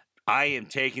 Uh-huh. I am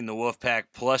taking the Wolfpack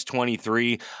plus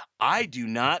 23. I do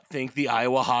not think the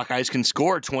Iowa Hawkeyes can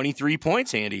score 23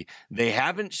 points, Andy. They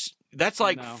haven't. That's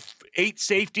like 8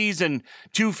 safeties and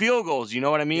 2 field goals. You know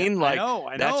what I mean? Yeah, like I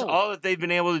know. That's all that they've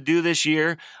been able to do this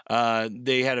year.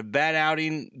 They had a bad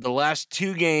outing the last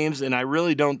 2 games, and I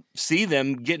really don't see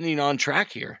them getting on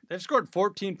track here. They've scored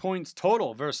 14 points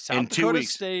total versus South Dakota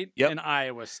State and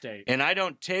Iowa State. And I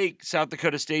don't take South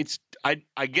Dakota State's.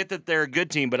 I get that they're a good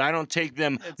team, but I don't take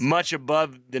them much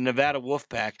above the Nevada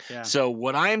Wolfpack. Yeah. So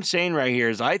what I'm saying right here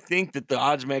is I think that the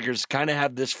odds makers kind of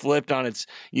have this flipped on its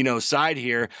side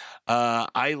here.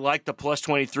 I like the plus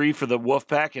 23 for the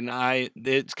Wolfpack, and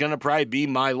it's going to probably be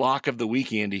my lock of the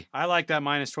week, Andy. I like that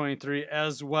minus 23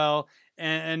 as well.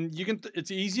 And you can.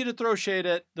 It's easy to throw shade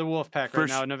at the Wolfpack right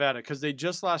now in Nevada because they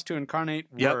just lost to Incarnate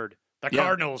Word. The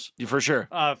Cardinals. For sure.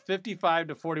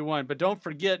 55-41. But don't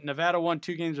forget, Nevada won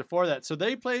 2 games before that. So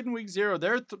they played in week 0.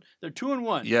 They're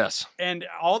 2-1. Yes. And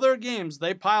all their games,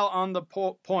 they pile on the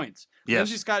points. Yes.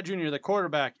 Lindsey Scott Jr., the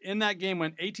quarterback, in that game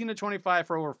went 18-25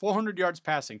 for over 400 yards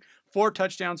passing, 4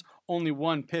 touchdowns, only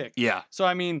 1 pick. Yeah. So,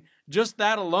 I mean, just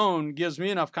that alone gives me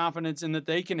enough confidence in that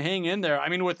they can hang in there. I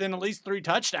mean, within at least 3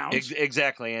 touchdowns.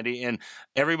 Exactly, Andy. And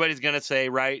everybody's going to say,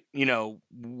 right,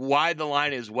 why the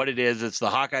line is what it is. It's the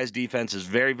Hawkeyes defense is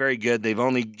very, very good. They've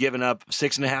only given up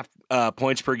 6.5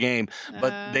 points per game,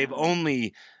 but they've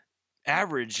only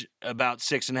average about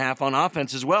 6.5 on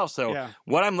offense as well. So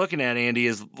what I'm looking at, Andy,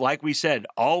 is like we said,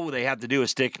 all they have to do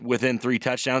is stick within 3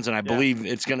 touchdowns, and I believe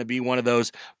it's going to be one of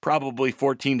those probably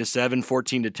 14-7,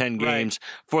 14-10 games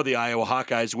for the Iowa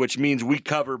Hawkeyes, which means we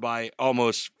cover by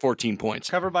almost 14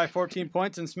 points. Cover by 14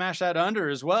 points and smash that under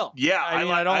as well. Yeah.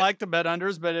 I don't like the bet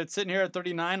unders, but it's sitting here at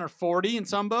 39 or 40 in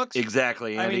some books.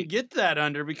 Exactly, Andy. I mean, get that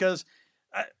under because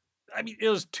it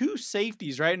was 2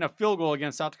 safeties, right, and a field goal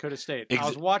against South Dakota State. I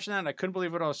was watching that, and I couldn't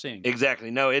believe what I was seeing.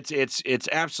 Exactly. No, it's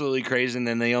absolutely crazy, and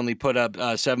then they only put up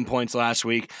 7 points last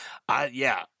week.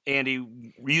 Andy,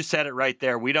 you said it right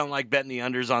there. We don't like betting the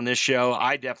unders on this show.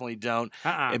 I definitely don't.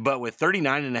 But with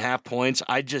 39.5 points,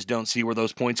 I just don't see where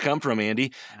those points come from,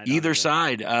 Andy. Either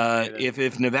side.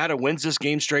 If Nevada wins this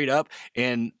game straight up,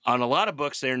 and on a lot of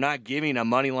books, they're not giving a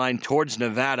money line towards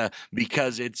Nevada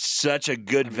because it's such a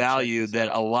good value that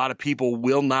a lot of people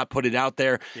will not put it out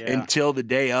there until the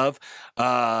day of.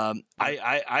 I'm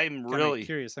really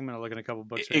curious. I'm going to look at a couple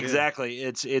books. Exactly.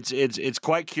 It's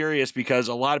quite curious because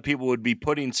a lot of people would be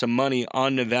putting some money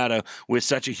on Nevada with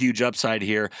such a huge upside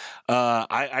here.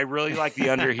 I really like the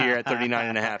under here at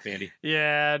 39.5, Andy.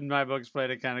 Yeah, and my book's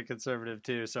played it kind of conservative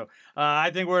too. So I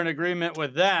think we're in agreement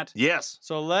with that. Yes.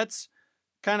 So let's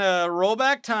kind of roll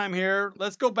back time here.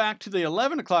 Let's go back to the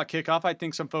 11 o'clock kickoff I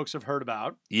think some folks have heard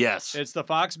about. Yes. It's the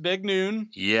Fox Big Noon.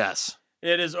 Yes.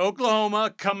 It is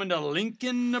Oklahoma coming to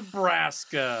Lincoln,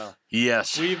 Nebraska.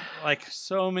 Yes. We've, like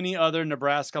so many other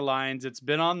Nebraska lines, it's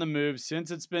been on the move since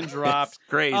it's been dropped. It's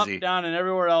crazy. Up, down, and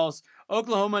everywhere else.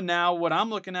 Oklahoma now, what I'm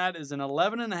looking at is an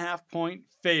 11.5 point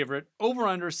favorite.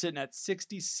 Over-under sitting at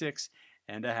 66.5.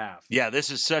 Yeah, this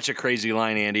is such a crazy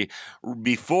line, Andy.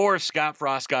 Before Scott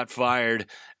Frost got fired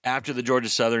after the Georgia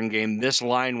Southern game, this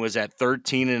line was at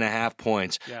 13.5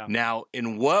 points. Yeah. Now,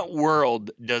 in what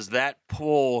world does that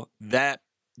pull that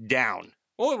down?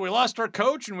 Oh, we lost our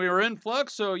coach and we were in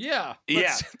flux, so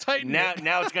let's tighten it.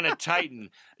 Now it's going to tighten.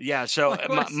 Yeah, so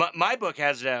my book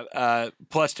has a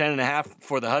plus 10.5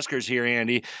 for the Huskers here,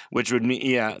 Andy, which would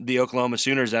mean the Oklahoma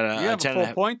Sooners at a 10. A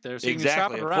full point there, so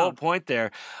exactly, you can shop it a full point there.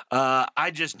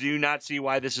 I just do not see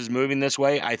why this is moving this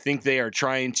way. I think they are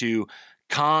trying to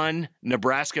con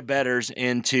Nebraska bettors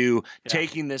into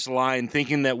taking this line,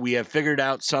 thinking that we have figured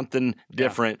out something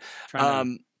different.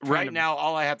 Right now,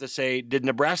 all I have to say, did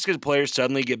Nebraska's players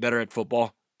suddenly get better at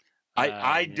football?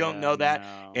 I don't know that,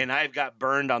 and I've got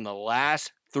burned on the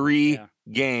last 3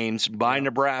 games by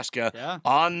Nebraska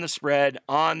on the spread,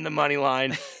 on the money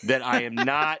line, that I am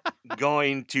not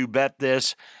going to bet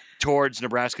this towards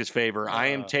Nebraska's favor. I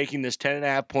am taking this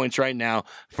 10.5 points right now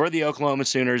for the Oklahoma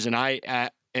Sooners,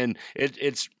 and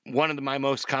it's one of my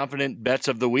most confident bets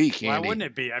of the week, Andy. Why wouldn't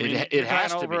it be? I mean, it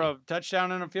has to be. Over a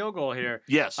touchdown and a field goal here.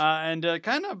 Yes. And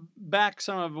kind of back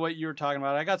some of what you were talking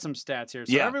about, I got some stats here.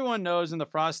 So everyone knows in the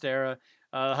Frost era,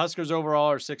 Huskers overall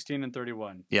are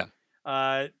 16-31. Yeah.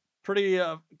 A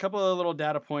couple of little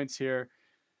data points here.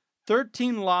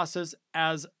 13 losses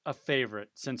as a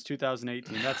favorite since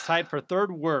 2018. That's tied for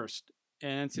third worst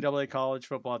in NCAA college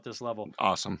football at this level.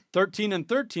 Awesome.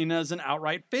 13-13 as an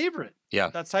outright favorite. Yeah.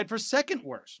 That's tied for second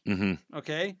worst. Mm-hmm.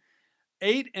 Okay.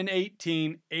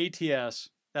 8-18 ATS.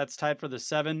 That's tied for the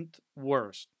 7th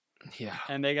worst. Yeah.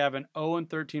 And they have an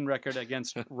 0-13 record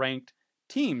against ranked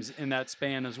teams in that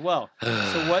span as well.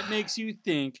 So what makes you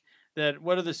think that,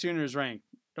 what are the Sooners ranked?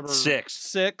 Number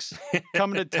 6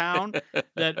 coming to town,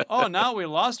 that now we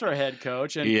lost our head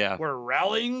coach and we're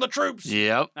rallying the troops.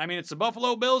 Yep. I mean, it's the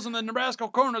Buffalo Bills and the Nebraska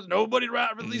Corners. Nobody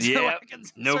rallies the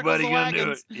wagons. Nobody gonna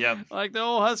do it. Yep. Like the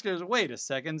old Huskers. Wait a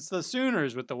second, it's the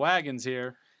Sooners with the wagons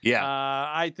here. Yeah.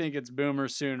 I think it's Boomer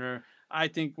Sooner. I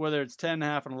think whether it's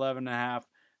 10.5 and 11.5,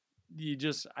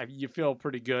 you feel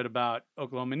pretty good about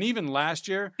Oklahoma. And even last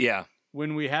year,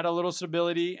 when we had a little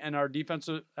stability and our defense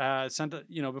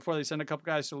before they sent a couple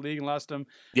guys to the league and lost them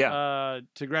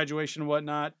to graduation and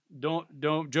whatnot, don't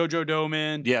JoJo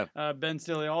Doman, Ben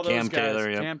Stilley, all those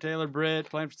guys, Cam Taylor, Britt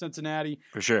playing for Cincinnati,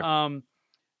 for sure.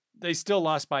 They still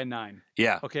lost by 9.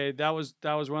 Yeah. Okay, that was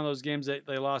one of those games that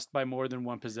they lost by more than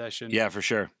one possession. Yeah, for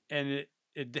sure. And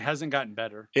it hasn't gotten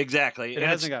better. Exactly. It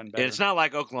hasn't gotten better. It's not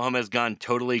like Oklahoma has gone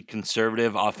totally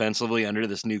conservative offensively under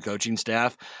this new coaching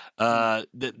staff.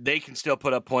 They can still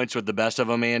put up points with the best of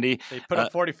them, Andy. They put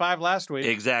up 45 last week.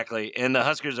 Exactly. And the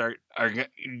Huskers are we're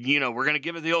going to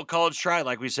give it the old college try,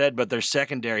 like we said, but their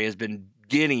secondary has been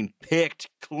getting picked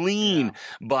clean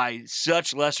by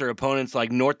such lesser opponents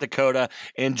like North Dakota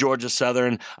and Georgia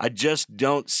Southern. I just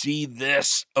don't see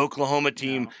this Oklahoma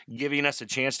team giving us a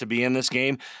chance to be in this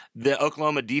game. The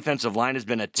Oklahoma defensive line has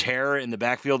been a terror in the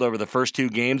backfield over the first 2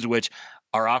 games, which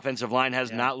our offensive line has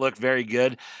not looked very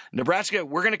good. Nebraska,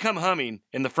 we're going to come humming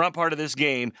in the front part of this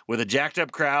game with a jacked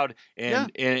up crowd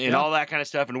and all that kind of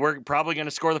stuff. And we're probably going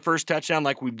to score the first touchdown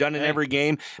like we've done in every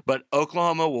game. But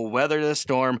Oklahoma will weather this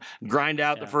storm, grind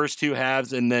out the first 2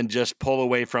 halves, and then just pull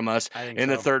away from us in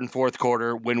the third and fourth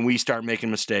quarter when we start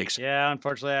making mistakes. Yeah,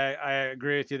 unfortunately, I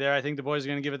agree with you there. I think the boys are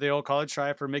going to give it the old college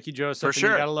try for Mickey Joseph. For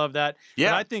sure. You got to love that.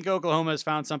 Yeah. But I think Oklahoma has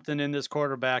found something in this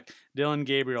quarterback, Dylan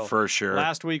Gabriel. For sure.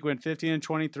 Last week went 15-23,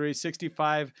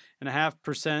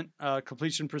 65.5%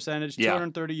 completion percentage,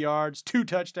 230 yards, 2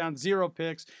 touchdowns, 0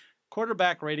 picks.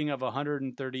 quarterback rating of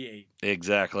 138.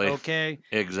 Exactly. Okay.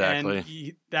 Exactly.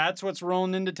 And that's what's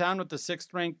rolling into town with the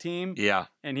 6th-ranked team. Yeah.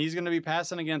 And he's going to be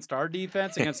passing against our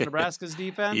defense, against Nebraska's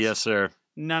defense. Yes, sir.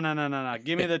 No.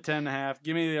 Give me the 10.5.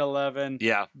 Give me the 11.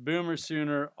 Yeah. Boomer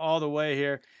Sooner all the way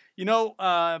here.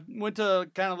 Went to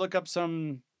kind of look up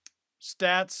some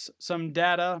stats, some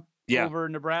data over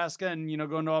Nebraska and,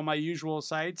 going to all my usual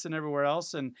sites and everywhere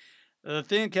else. And the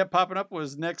thing that kept popping up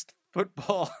was next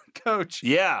football coach.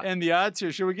 Yeah. And the odds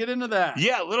here. Should we get into that?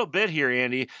 Yeah, a little bit here,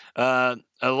 Andy.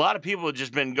 A lot of people have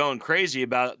just been going crazy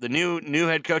about the new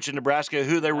head coach in Nebraska,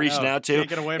 who they're reaching out to. Can't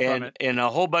get away from it. And a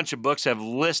whole bunch of books have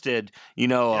listed,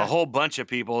 a whole bunch of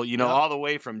people, all the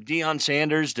way from Deion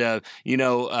Sanders to,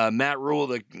 Matt Rule,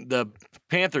 the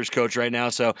Panthers coach right now.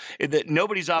 So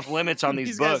nobody's off limits on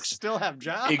these books. Guys still have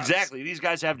jobs. Exactly. These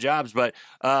guys have jobs. But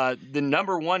the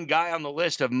number one guy on the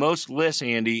list of most lists,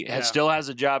 Andy, still has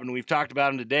a job. And we've talked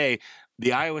about him today.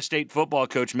 The Iowa State football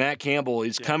coach, Matt Campbell,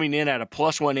 is coming in at a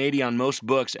plus 180 on most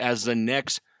books as the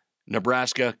next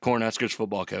Nebraska Cornhuskers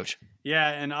football coach. Yeah,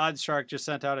 and OddsShark just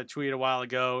sent out a tweet a while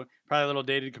ago, probably a little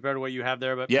dated compared to what you have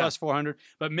there, but plus 400.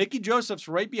 But Mickey Joseph's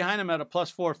right behind him at a plus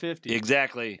 450.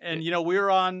 Exactly. And, we were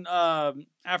on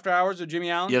After Hours with Jimmy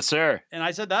Allen. Yes, sir. And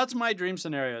I said, that's my dream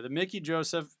scenario. The Mickey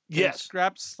Joseph can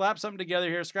slap something together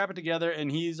here, scrap it together,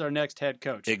 and he's our next head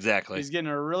coach. Exactly. He's getting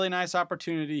a really nice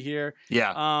opportunity here.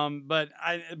 Yeah. But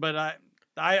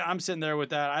I'm sitting there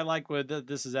with that. I like what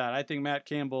this is at. I think Matt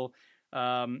Campbell,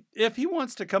 if he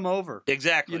wants to come over.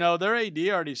 Exactly. Their AD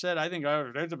already said, I think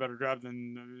there's a better job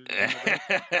than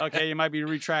okay, you might be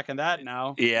retracting that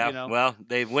now. Yeah, well,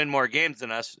 they win more games than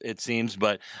us, it seems,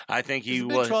 but I think he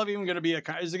was. Is the Big 12 even going to be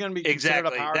is it going to be considered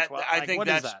a Power 12?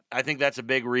 I think that's a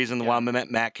big reason why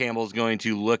Matt Campbell is going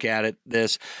to look at it.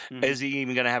 Is he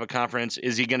even going to have a conference?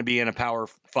 Is he going to be in a Power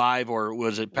 5 or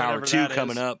was it Power 2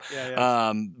 coming up?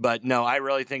 Yeah. But no, I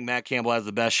really think Matt Campbell has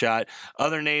the best shot.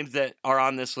 Other names that are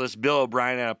on this list: Bill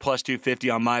O'Brien at a plus 250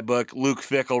 on my book. Luke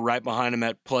Fickell right behind him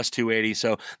at plus 280.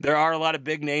 So there are a lot of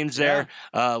big names there.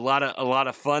 A lot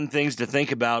of fun things to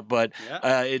think about. But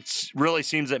it really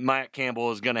seems that Matt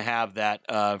Campbell is going to have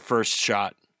that first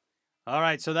shot. All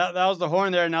right, so that was the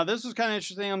horn there. Now this was kind of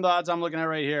interesting on the odds I'm looking at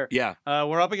right here. Yeah,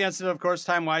 we're up against it, of course,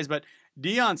 time wise, but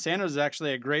Deion Sanders is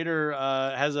actually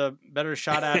has a better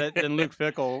shot at it than Luke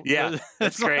Fickell. Yeah,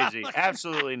 that's crazy.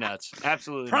 Absolutely nuts.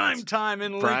 Absolutely Prime nuts. time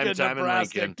in Lincoln,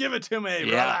 Nebraska. Give it to me,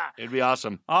 brother. It'd be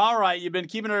awesome. All right, you've been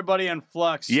keeping everybody in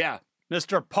flux. Yeah.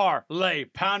 Mr. Parlay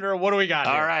Pounder, what do we got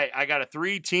here? All right, I got a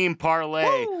 3-team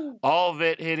parlay. Woo! All of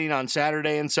it hitting on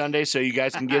Saturday and Sunday, so you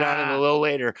guys can get on it a little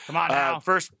later. Come on now.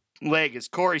 First leg is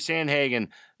Corey Sandhagen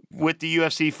with the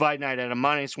UFC Fight Night at a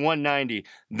minus 190.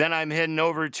 Then I'm heading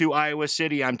over to Iowa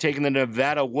City. I'm taking the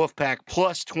Nevada Wolfpack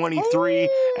plus 23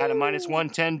 at a minus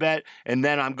 110 bet. And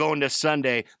then I'm going to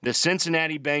Sunday, the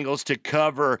Cincinnati Bengals to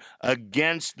cover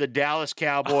against the Dallas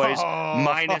Cowboys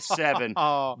minus 7.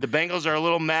 The Bengals are a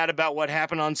little mad about what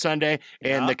happened on Sunday,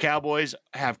 and the Cowboys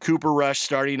have Cooper Rush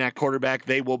starting at quarterback.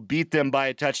 They will beat them by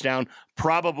a touchdown,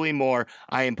 probably more.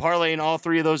 I am parlaying all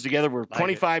three of those together for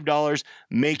 $25,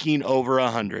 making over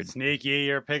 100. Sneaky,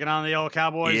 you're picking on the old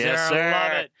Cowboys there. Sir.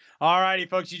 Love it. All righty,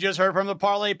 folks, you just heard from the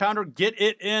Parlay Pounder. Get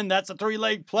it in. That's a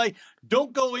 3-leg play.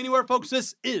 Don't go anywhere, folks.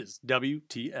 This is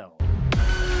WTL.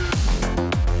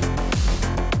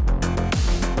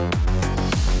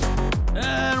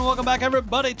 And welcome back,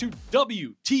 everybody, to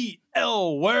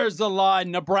WTL. Where's the Line?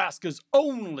 Nebraska's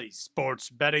only sports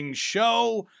betting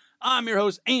show. I'm your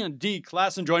host, Andy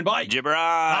Klassen, joined by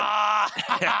Gibran.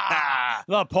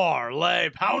 The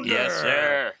Parlay Pounder. Yes,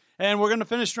 sir. And we're going to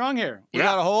finish strong here. We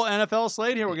got a whole NFL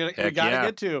slate here we got to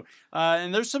get to.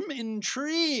 And there's some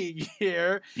intrigue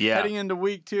here heading into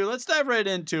week 2. Let's dive right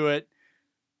into it.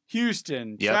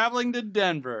 Houston traveling to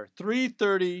Denver,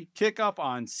 3:30 kickoff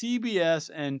on CBS.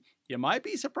 And you might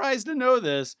be surprised to know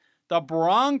this. The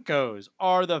Broncos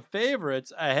are the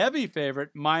favorites, a heavy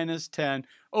favorite, minus 10,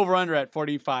 over under at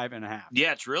 45.5.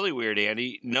 Yeah, it's really weird,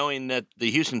 Andy, knowing that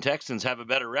the Houston Texans have a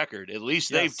better record. At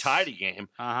least they've tied a game.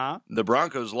 The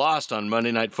Broncos lost on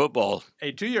Monday Night Football.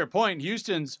 Hey, to your point,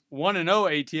 Houston's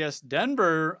 1-0 ATS.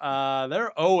 Denver,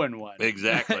 they're 0-1.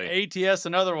 Exactly. ATS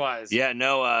and otherwise. Yeah,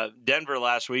 no, Denver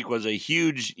last week was a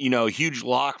huge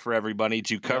lock for everybody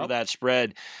to cover that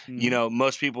spread. Mm-hmm.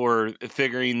 Most people were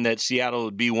figuring that Seattle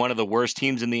would be one of the worst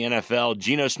teams in the NFL.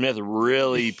 Geno Smith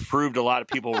really proved a lot of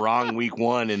people wrong week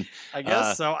 1. one. And I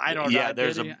guess so. I don't know. Yeah,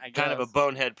 there's kind of a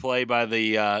bonehead play by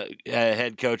the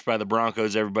head coach by the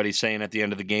Broncos. Everybody's saying at the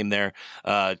end of the game there,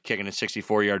 kicking a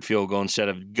 64-yard field goal instead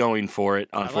of going for it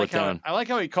on fourth down. I like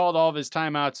how he called all of his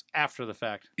timeouts after the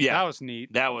fact. Yeah. That was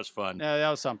neat. That was fun. Yeah, that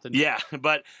was something. Yeah,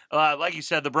 but like you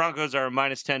said, the Broncos are a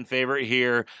 -10 favorite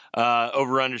here.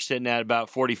 Over-under sitting at about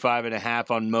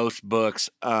 45.5 on most books.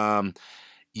 It's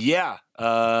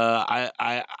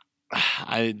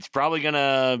probably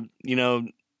gonna,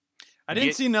 I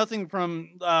didn't see nothing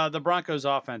from the Broncos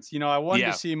offense. I wanted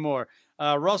to see more.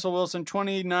 Russell Wilson,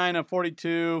 29 of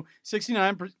 42,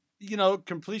 69%.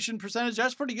 Completion percentage,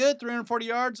 that's pretty good. 340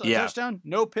 yards, a touchdown,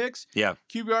 no picks. Yeah.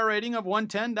 QBR rating of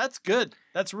 110, that's good.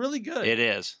 That's really good. It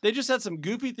is. They just had some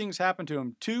goofy things happen to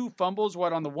him. 2 fumbles,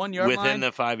 on the 1 yard line? Within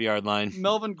the 5 yard line.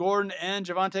 Melvin Gordon and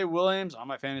Javonte Williams on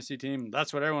my fantasy team.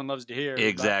 That's what everyone loves to hear.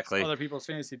 Exactly. Other people's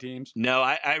fantasy teams. No,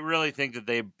 I really think that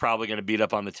they're probably going to beat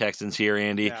up on the Texans here,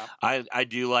 Andy. Yeah. I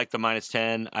do like the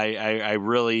 -10. I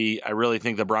really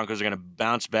think the Broncos are going to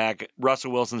bounce back.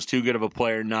 Russell Wilson's too good of a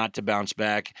player not to bounce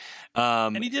back.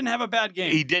 And he didn't have a bad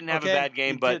game. He didn't have a bad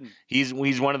game, but he's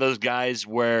one of those guys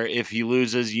where if he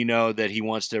loses, that he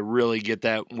wants to really get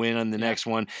that win on the next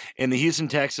one. And the Houston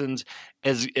Texans,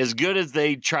 as good as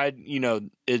they tried,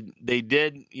 they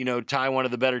did, tie one of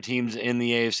the better teams in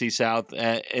the AFC South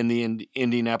in the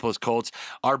Indianapolis Colts.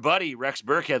 Our buddy Rex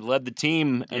Burkhead led the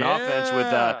team in offense with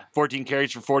 14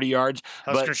 carries for 40 yards.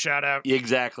 Husker shout out.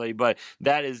 Exactly, but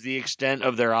that is the extent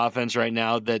of their offense right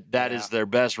now. That is their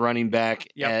best running back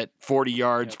at 40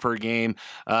 yards per game.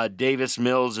 Davis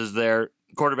Mills is their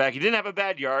quarterback. He didn't have a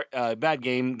bad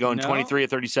game, going 23 of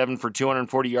 37 for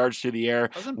 240 yards through the air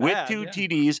with 2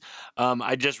 TDs.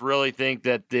 I just really think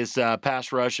that this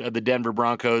pass rush of the Denver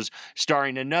Broncos,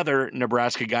 starring another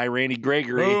Nebraska guy, Randy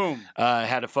Gregory,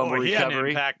 had a fumble recovery. He had an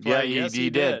impact play. Yes, he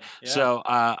did. Yeah. So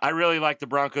I really like the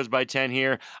Broncos by 10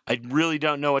 here. I really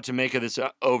don't know what to make of this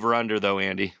over-under, though,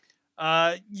 Andy.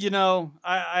 I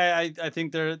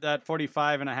think that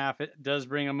 45.5, it does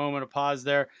bring a moment of pause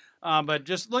there. But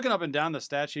just looking up and down the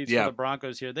stat sheets for the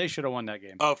Broncos here, they should have won that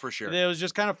game. Oh, for sure. It was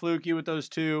just kind of fluky with those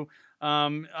 2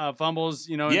 fumbles,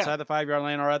 inside the 5 yard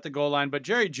line or at the goal line. But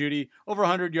Jerry Jeudy, over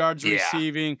 100 yards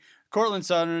receiving. Cortland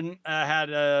Sutton had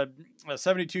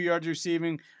 72 yards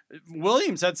receiving.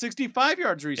 Williams had 65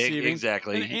 yards receiving.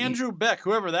 Exactly. And Andrew Beck,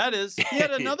 whoever that is, he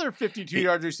had another 52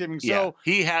 yards receiving. So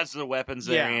he has the weapons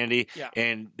there, Andy. Yeah.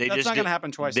 And that's not going to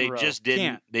happen twice in a row.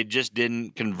 They just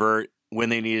didn't convert when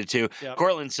they needed to. Yep.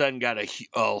 Cortland Sutton got a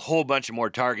whole bunch of more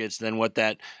targets than what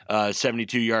that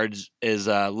 72 yards is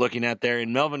looking at there.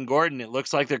 And Melvin Gordon, it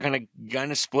looks like they're kind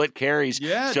of split carries.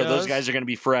 Yeah, so those guys are going to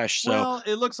be fresh. So. Well,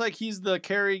 it looks like he's the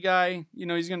carry guy.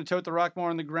 He's going to tote the rock more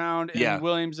on the ground. And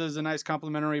Williams is a nice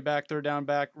complimentary back, third down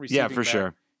back, receiving back.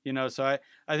 Sure. So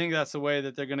I think that's the way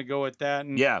that they're going to go with that.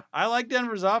 And I like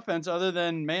Denver's offense other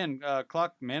than,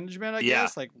 clock management, I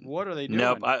guess. Like, what are they doing?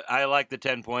 Nope, I like the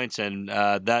 10 points, and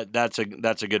that's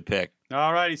a good pick.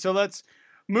 All righty, so let's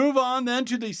move on then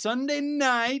to the Sunday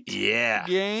night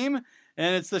game.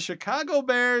 And it's the Chicago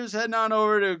Bears heading on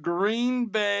over to Green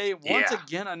Bay. Once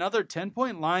again, another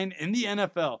 10-point line in the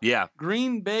NFL. Yeah.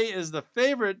 Green Bay is the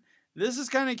favorite. This is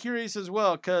kind of curious as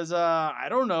well because, I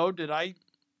don't know, did I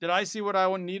see what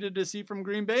I needed to see from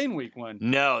Green Bay in week 1?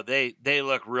 No, they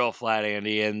look real flat,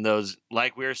 Andy. And those,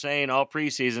 like we were saying all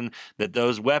preseason, that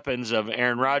those weapons of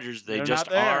Aaron Rodgers, they're just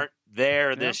aren't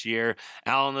there this year.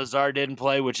 Allen Lazard didn't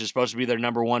play, which is supposed to be their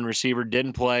number 1 receiver,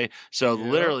 didn't play. So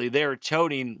literally they were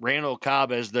toting Randall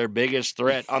Cobb as their biggest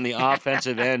threat on the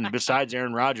offensive end besides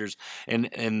Aaron Rodgers.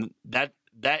 And that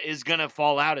is going to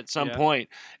fall out at some point.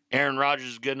 Aaron Rodgers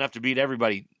is good enough to beat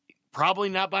everybody. Probably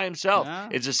not by himself. No.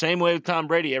 It's the same way with Tom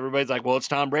Brady. Everybody's like, well, it's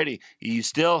Tom Brady. You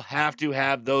still have to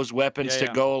have those weapons to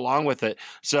go along with it.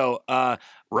 So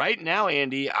right now,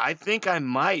 Andy, I think I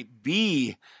might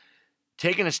be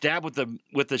taking a stab with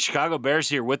the Chicago Bears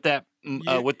here with that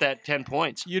 10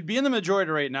 points. You'd be in the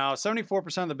majority right now.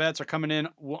 74% of the bets are coming in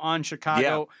on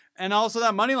Chicago. And also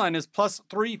that money line is plus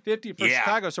 350 for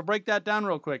Chicago. So break that down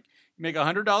real quick. You make a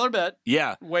 $100 bet.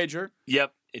 Wager.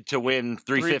 Yep. To win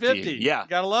 350. Yeah.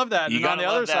 Gotta love that. And on the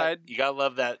other side, you gotta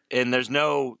love that. And there's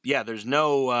no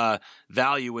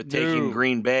value with taking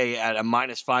Green Bay at a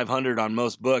minus 500 on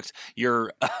most books.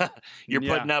 You're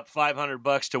putting up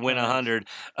 $500 to win 100.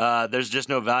 There's just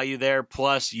no value there.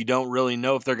 Plus, you don't really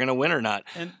know if they're gonna win or not.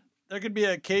 And there could be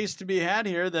a case to be had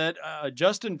here that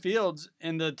Justin Fields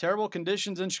in the terrible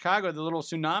conditions in Chicago, the little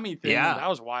tsunami thing, that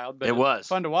was wild, but it was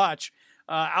fun to watch.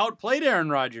 Outplayed Aaron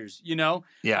Rodgers, 2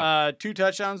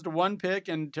 touchdowns to 1 pick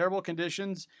in terrible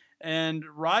conditions. And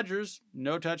Rodgers,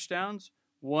 no touchdowns,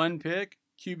 1 pick,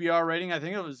 QBR rating. I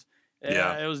think it was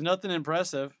It was nothing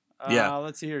impressive.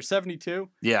 Let's see here, 72.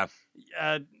 Yeah.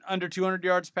 Under 200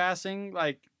 yards passing.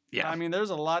 Yeah. I mean,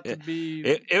 there's a lot to be.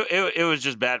 It was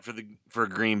just bad for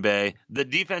Green Bay. The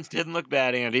defense didn't look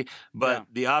bad, Andy, but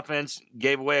the offense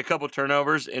gave away a couple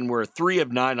turnovers and were 3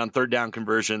 of 9 on third down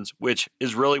conversions, which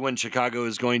is really when Chicago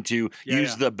is going to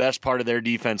use the best part of their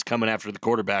defense coming after the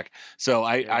quarterback. So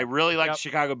I really like the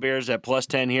Chicago Bears at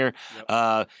 +10 here.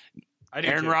 Yep.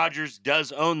 Aaron Rodgers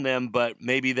does own them, but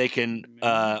maybe they can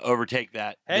overtake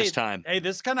that this time. Hey,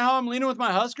 this is kind of how I'm leaning with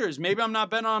my Huskers. Maybe I'm not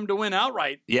betting on them to win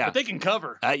outright, but they can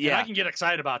cover. And I can get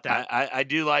excited about that. I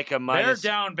do like a minus. They're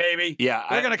down, baby. Yeah,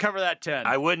 they're going to cover that 10.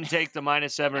 I wouldn't take the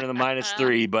 -7 or the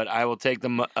 -3, but I will take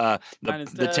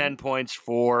the 10 points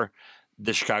for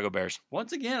the Chicago Bears.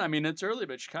 Once again, I mean, it's early,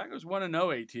 but Chicago's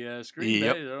 1-0 ATS. Green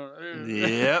Bay.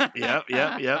 Yep.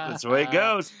 That's the way it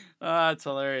goes. That's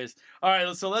hilarious. All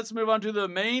right, so let's move on to the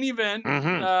main event.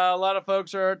 A lot of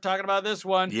folks are talking about this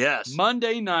one. Yes.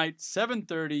 Monday night,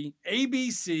 7:30,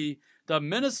 ABC. The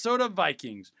Minnesota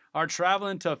Vikings are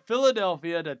traveling to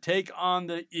Philadelphia to take on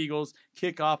the Eagles.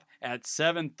 Kickoff at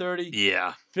 7:30.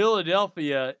 Yeah.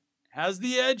 Philadelphia has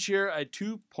the edge here, a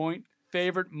 2-point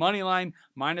favorite, money line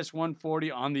 -140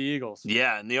 on the Eagles.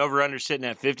 Yeah, and the over/under sitting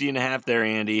at 50.5 there,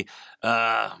 Andy.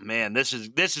 Man, this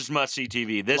is must-see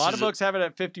TV. A lot of books have it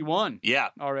at 51. Yeah,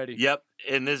 already. Yep,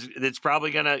 and it's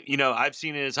probably gonna. I've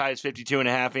seen it as high as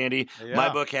 52.5, Andy. Yeah. My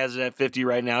book has it at 50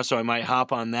 right now, so I might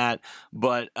hop on that.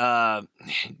 But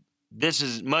this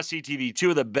is must-see TV. Two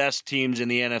of the best teams in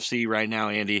the NFC right now,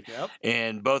 Andy. Yep.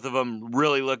 And both of them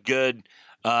really look good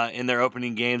in their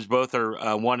opening games. Both are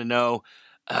 1-0.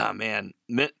 Man,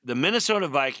 the Minnesota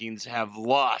Vikings have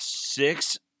lost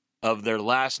 6 of their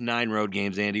last 9 road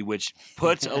games, Andy, which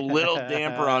puts a little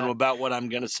damper on about what I'm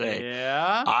going to say.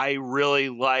 Yeah. I really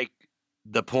like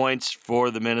the points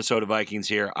for the Minnesota Vikings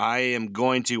here. I am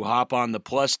going to hop on the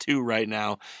 +2 right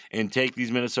now and take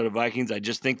these Minnesota Vikings. I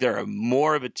just think they're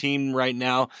more of a team right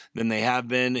now than they have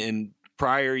been in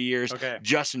prior years. Okay.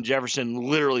 Justin Jefferson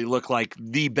literally looked like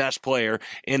the best player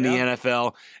in the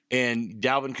NFL, and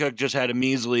Dalvin Cook just had a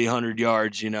measly 100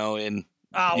 yards, and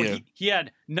he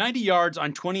had 90 yards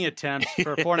on 20 attempts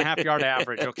for a 4.5-yard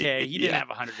average. Okay, he didn't have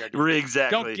 100 yards.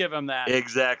 Exactly. Don't give him that.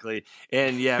 Exactly.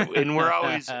 And and we're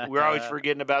always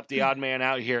forgetting about the odd man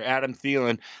out here, Adam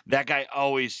Thielen. That guy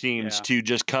always seems to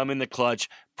just come in the clutch.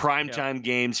 Primetime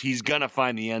games, he's going to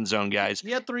find the end zone, guys.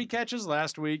 He had 3 catches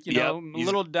last week, a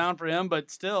little down for him, but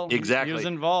still, exactly. He was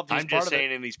involved. I'm just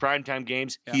saying in these primetime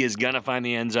games, he is going to find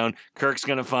the end zone. Kirk's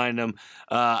going to find him.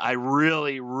 I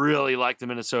really, really like the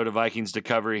Minnesota Vikings to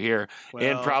cover here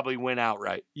and probably win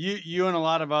outright. You and a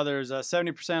lot of others,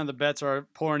 70% of the bets are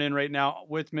pouring in right now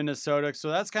with Minnesota, so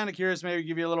that's kind of curious. Maybe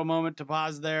give you a little moment to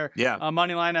pause there. Yeah.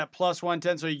 Money line at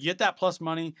 +110, so you get that plus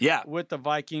money with the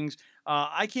Vikings.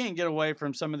 I can't get away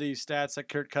from some of these stats that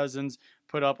Kirk Cousins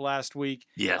put up last week.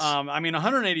 Yes.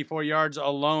 184 yards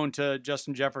alone to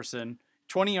Justin Jefferson,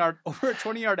 over a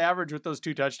 20-yard average with those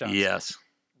 2 touchdowns. Yes.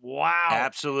 Wow.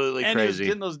 Absolutely and crazy. And he was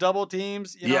getting those double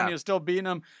teams, and he was still beating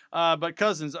them. But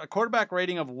Cousins, a quarterback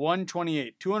rating of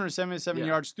 128, 277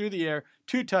 yards through the air,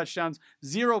 2 touchdowns,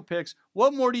 0 picks.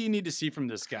 What more do you need to see from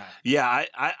this guy? Yeah,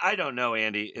 I don't know,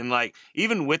 Andy. And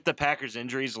even with the Packers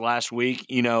injuries last week,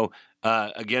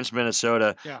 against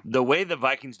Minnesota, the way the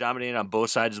Vikings dominated on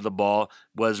both sides of the ball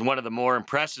was one of the more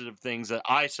impressive things that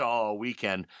I saw all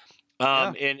weekend.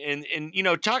 And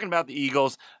talking about the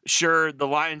Eagles, sure, the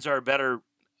Lions are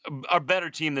a better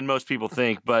team than most people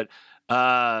think, but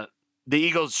the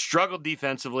Eagles struggled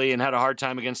defensively and had a hard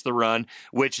time against the run,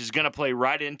 which is going to play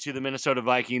right into the Minnesota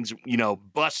Vikings,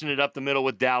 busting it up the middle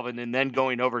with Dalvin and then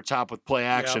going over top with play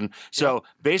action. So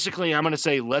basically, I'm going to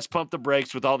say let's pump the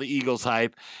brakes with all the Eagles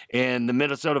hype, and the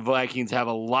Minnesota Vikings have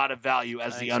a lot of value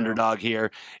as the underdog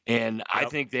here, and I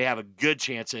think they have a good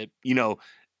chance at,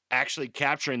 actually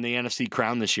capturing the NFC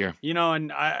crown this year. And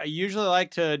I usually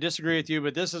like to disagree with you,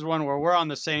 but this is one where we're on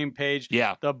the same page.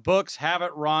 Yeah. The books have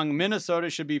it wrong. Minnesota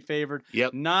should be favored,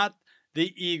 not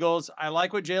the Eagles. I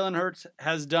like what Jalen Hurts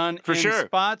has done in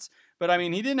spots, but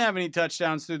he didn't have any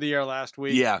touchdowns through the air last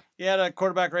week. Yeah. He had a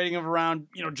quarterback rating of around,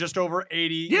 just over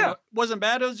 80. Yeah. It wasn't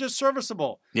bad. It was just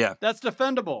serviceable. Yeah. That's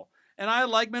defendable. And I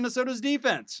like Minnesota's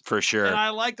defense. For sure. And I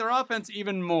like their offense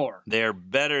even more. They're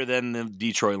better than the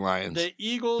Detroit Lions. The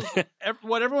Eagles,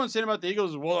 what everyone's saying about the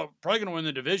Eagles is, well, probably going to win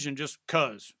the division just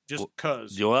because.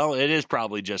 Well, it is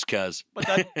probably just because.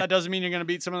 But that doesn't mean you're going to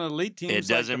beat some of the elite teams. It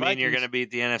doesn't mean you're going to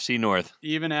beat the NFC North.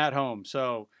 Even at home.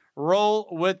 So roll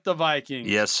with the Vikings.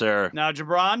 Yes, sir. Now,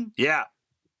 Jabron. Yeah.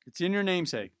 It's in your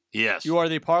namesake. Yes. You are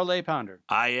the parlay pounder.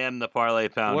 I am the parlay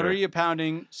pounder. What are you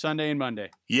pounding Sunday and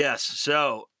Monday? Yes.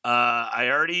 So I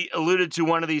already alluded to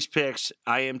one of these picks.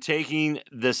 I am taking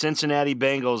the Cincinnati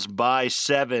Bengals by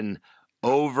 7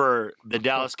 over the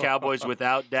Dallas Cowboys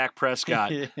without Dak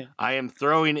Prescott. I am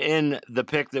throwing in the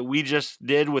pick that we just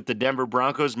did with the Denver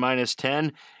Broncos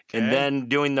 -10, and then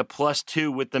doing the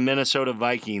 +2 with the Minnesota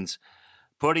Vikings.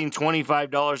 Putting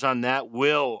 $25 on that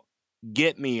will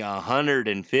get me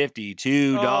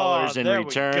 $152 in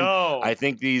return. I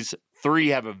think these 3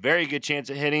 have a very good chance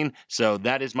at hitting, so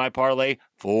that is my parlay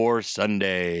for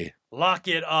Sunday. Lock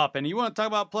it up. And you want to talk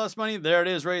about plus money? There it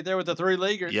is right there with the 3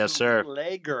 leggers. Yes, sir.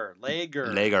 Lager.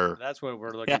 That's what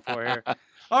we're looking for here.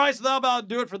 All right, so that'll about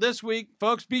do it for this week.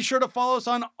 Folks, be sure to follow us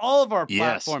on all of our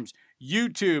platforms.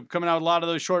 YouTube, coming out with a lot of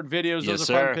those short videos. Those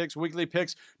are fun picks, weekly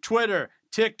picks. Twitter,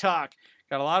 TikTok.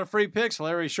 Got a lot of free picks,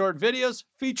 hilarious short videos,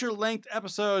 feature-length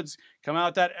episodes. Come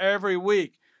out that every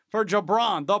week. For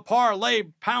Jabron, the Parlay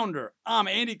Pounder, I'm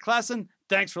Andy Klassen.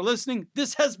 Thanks for listening.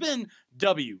 This has been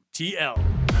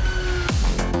WTL.